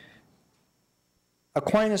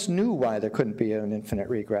 Aquinas knew why there couldn't be an infinite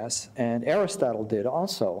regress, and Aristotle did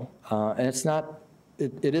also. And it's not,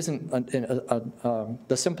 it isn't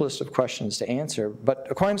the simplest of questions to answer, but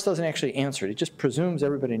Aquinas doesn't actually answer it. He just presumes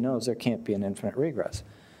everybody knows there can't be an infinite regress.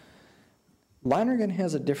 Lonergan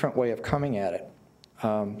has a different way of coming at it.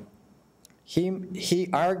 He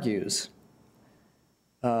argues,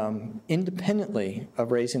 independently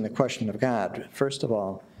of raising the question of God, first of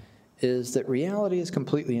all, is that reality is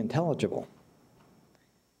completely intelligible.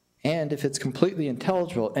 And if it's completely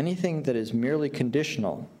intelligible, anything that is merely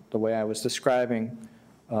conditional, the way I was describing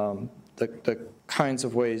the kinds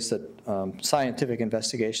of ways that scientific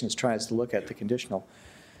investigations tries to look at the conditional,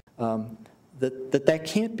 that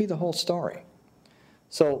can't be the whole story.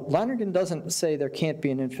 So Lonergan doesn't say there can't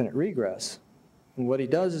be an infinite regress. What he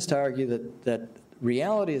does is to argue that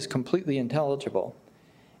reality is completely intelligible,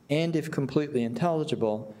 and if completely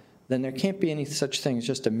intelligible, then there can't be any such thing as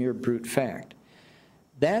just a mere brute fact.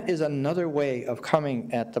 That is another way of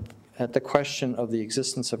coming at the question of the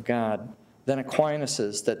existence of God than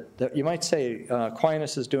Aquinas' that you might say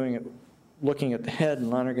Aquinas is doing it looking at the head and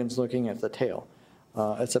Lonergan's looking at the tail.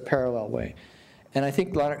 It's a parallel way. And I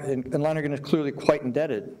think Lonergan is clearly quite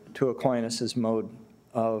indebted to Aquinas' mode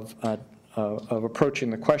of approaching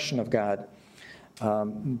the question of God.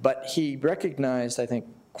 But he recognized, I think,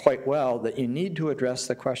 quite well that you need to address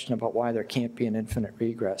the question about why there can't be an infinite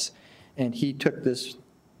regress. And he took this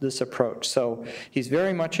approach. So he's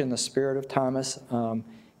very much in the spirit of Thomas.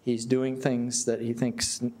 He's doing things that he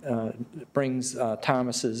thinks brings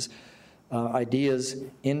Thomas's ideas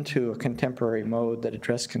into a contemporary mode that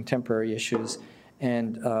address contemporary issues,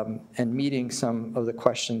 and meeting some of the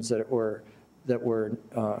questions that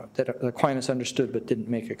Aquinas understood but didn't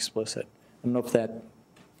make explicit. I don't know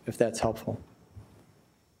if that's helpful.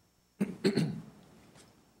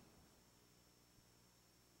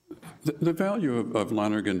 The value of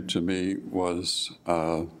Lonergan to me was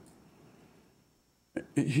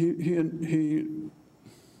he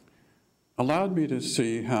allowed me to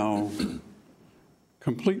see how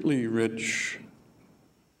completely rich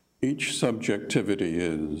each subjectivity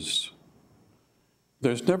is.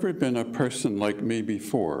 There's never been a person like me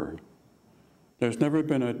before. There's never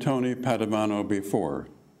been a Tony Padovano before.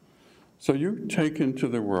 So you take into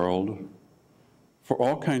the world for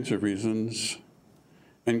all kinds of reasons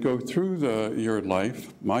and go through your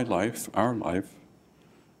life, my life, our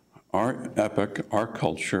epoch, our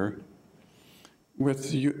culture,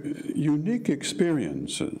 with unique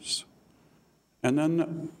experiences. And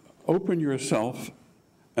then open yourself,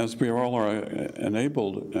 as we all are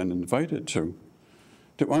enabled and invited to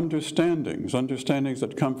understandings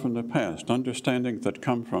that come from the past, understandings that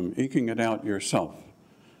come from eking it out yourself,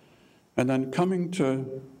 and then coming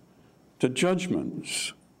to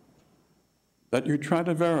judgments that you try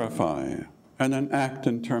to verify, and then act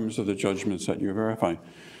in terms of the judgments that you verify.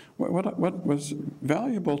 What was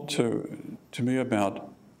valuable to me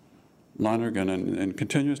about Lonergan, and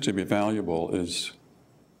continues to be valuable, is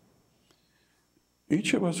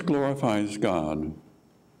each of us glorifies God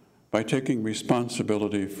by taking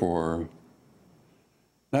responsibility for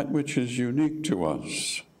that which is unique to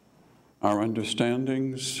us, our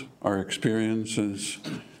understandings, our experiences,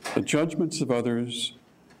 the judgments of others,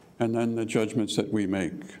 and then the judgments that we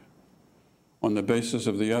make on the basis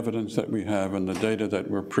of the evidence that we have and the data that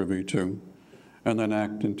we're privy to, and then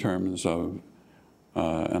act in terms of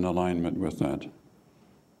an alignment with that.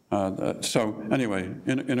 So anyway,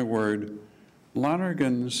 in a word,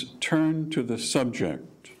 Lonergan's turn to the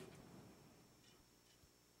subject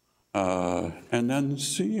and then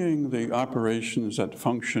seeing the operations that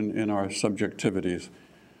function in our subjectivities.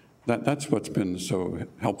 That's what's been so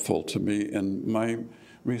helpful to me in my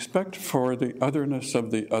respect for the otherness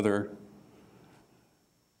of the other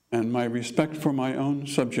and my respect for my own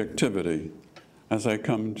subjectivity as I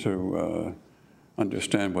come to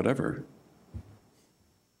understand whatever.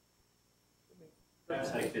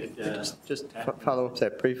 Just follow up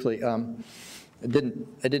that briefly. I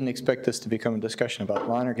didn't expect this to become a discussion about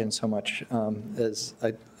Lonergan so much as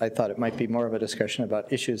I thought it might be more of a discussion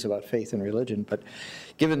about issues about faith and religion. But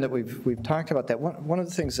given that we've talked about that, one of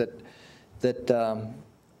the things that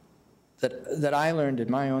I learned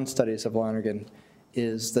in my own studies of Lonergan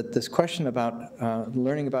is that this question about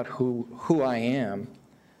learning about who I am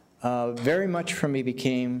very much for me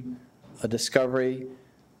became a discovery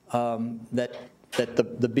that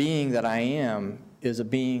the being that I am is a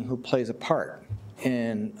being who plays a part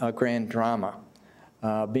in a grand drama,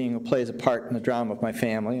 being who plays a part in the drama of my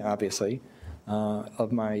family, obviously,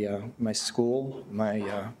 of my school,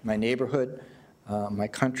 my neighborhood, my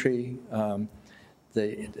country,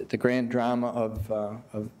 the grand drama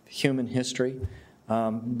of human history,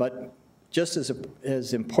 but just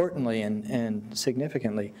as importantly and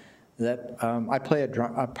significantly, that I play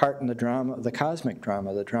a part in the drama, the cosmic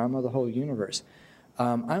drama, the drama of the whole universe.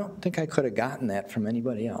 I don't think I could have gotten that from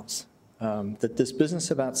anybody else. That this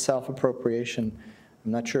business about self-appropriation,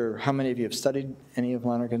 I'm not sure how many of you have studied any of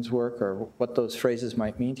Lonergan's work or what those phrases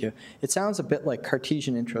might mean to you. It sounds a bit like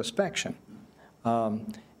Cartesian introspection.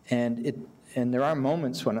 And there are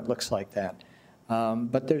moments when it looks like that.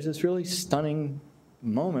 But there's this really stunning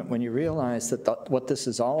moment when you realize that what this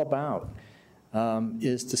is all about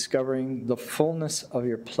is discovering the fullness of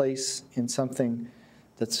your place in something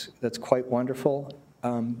that's quite wonderful,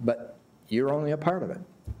 but you're only a part of it.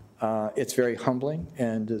 It's very humbling,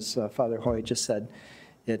 and as Father Haughey just said,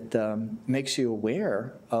 it makes you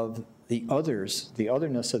aware of the others, the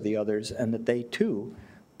otherness of the others, and that they too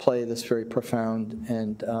play this very profound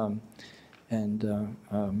and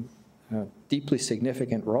deeply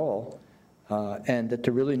significant role, and that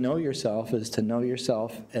to really know yourself is to know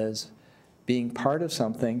yourself as being part of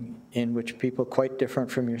something in which people quite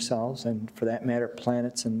different from yourselves, and for that matter,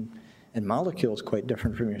 planets and molecules quite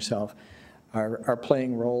different from yourself, are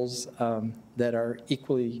playing roles that are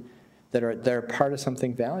equally, that are part of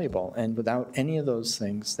something valuable. And without any of those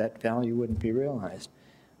things, that value wouldn't be realized.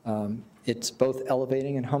 It's both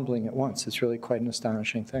elevating and humbling at once. It's really quite an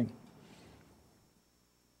astonishing thing.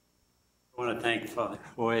 I want to thank Father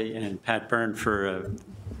Haughey and Pat Byrne for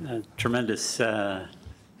a tremendous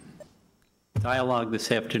dialogue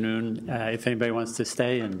this afternoon. If anybody wants to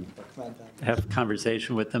stay and have a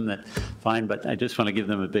conversation with them, that's fine, but I just want to give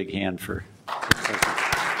them a big hand for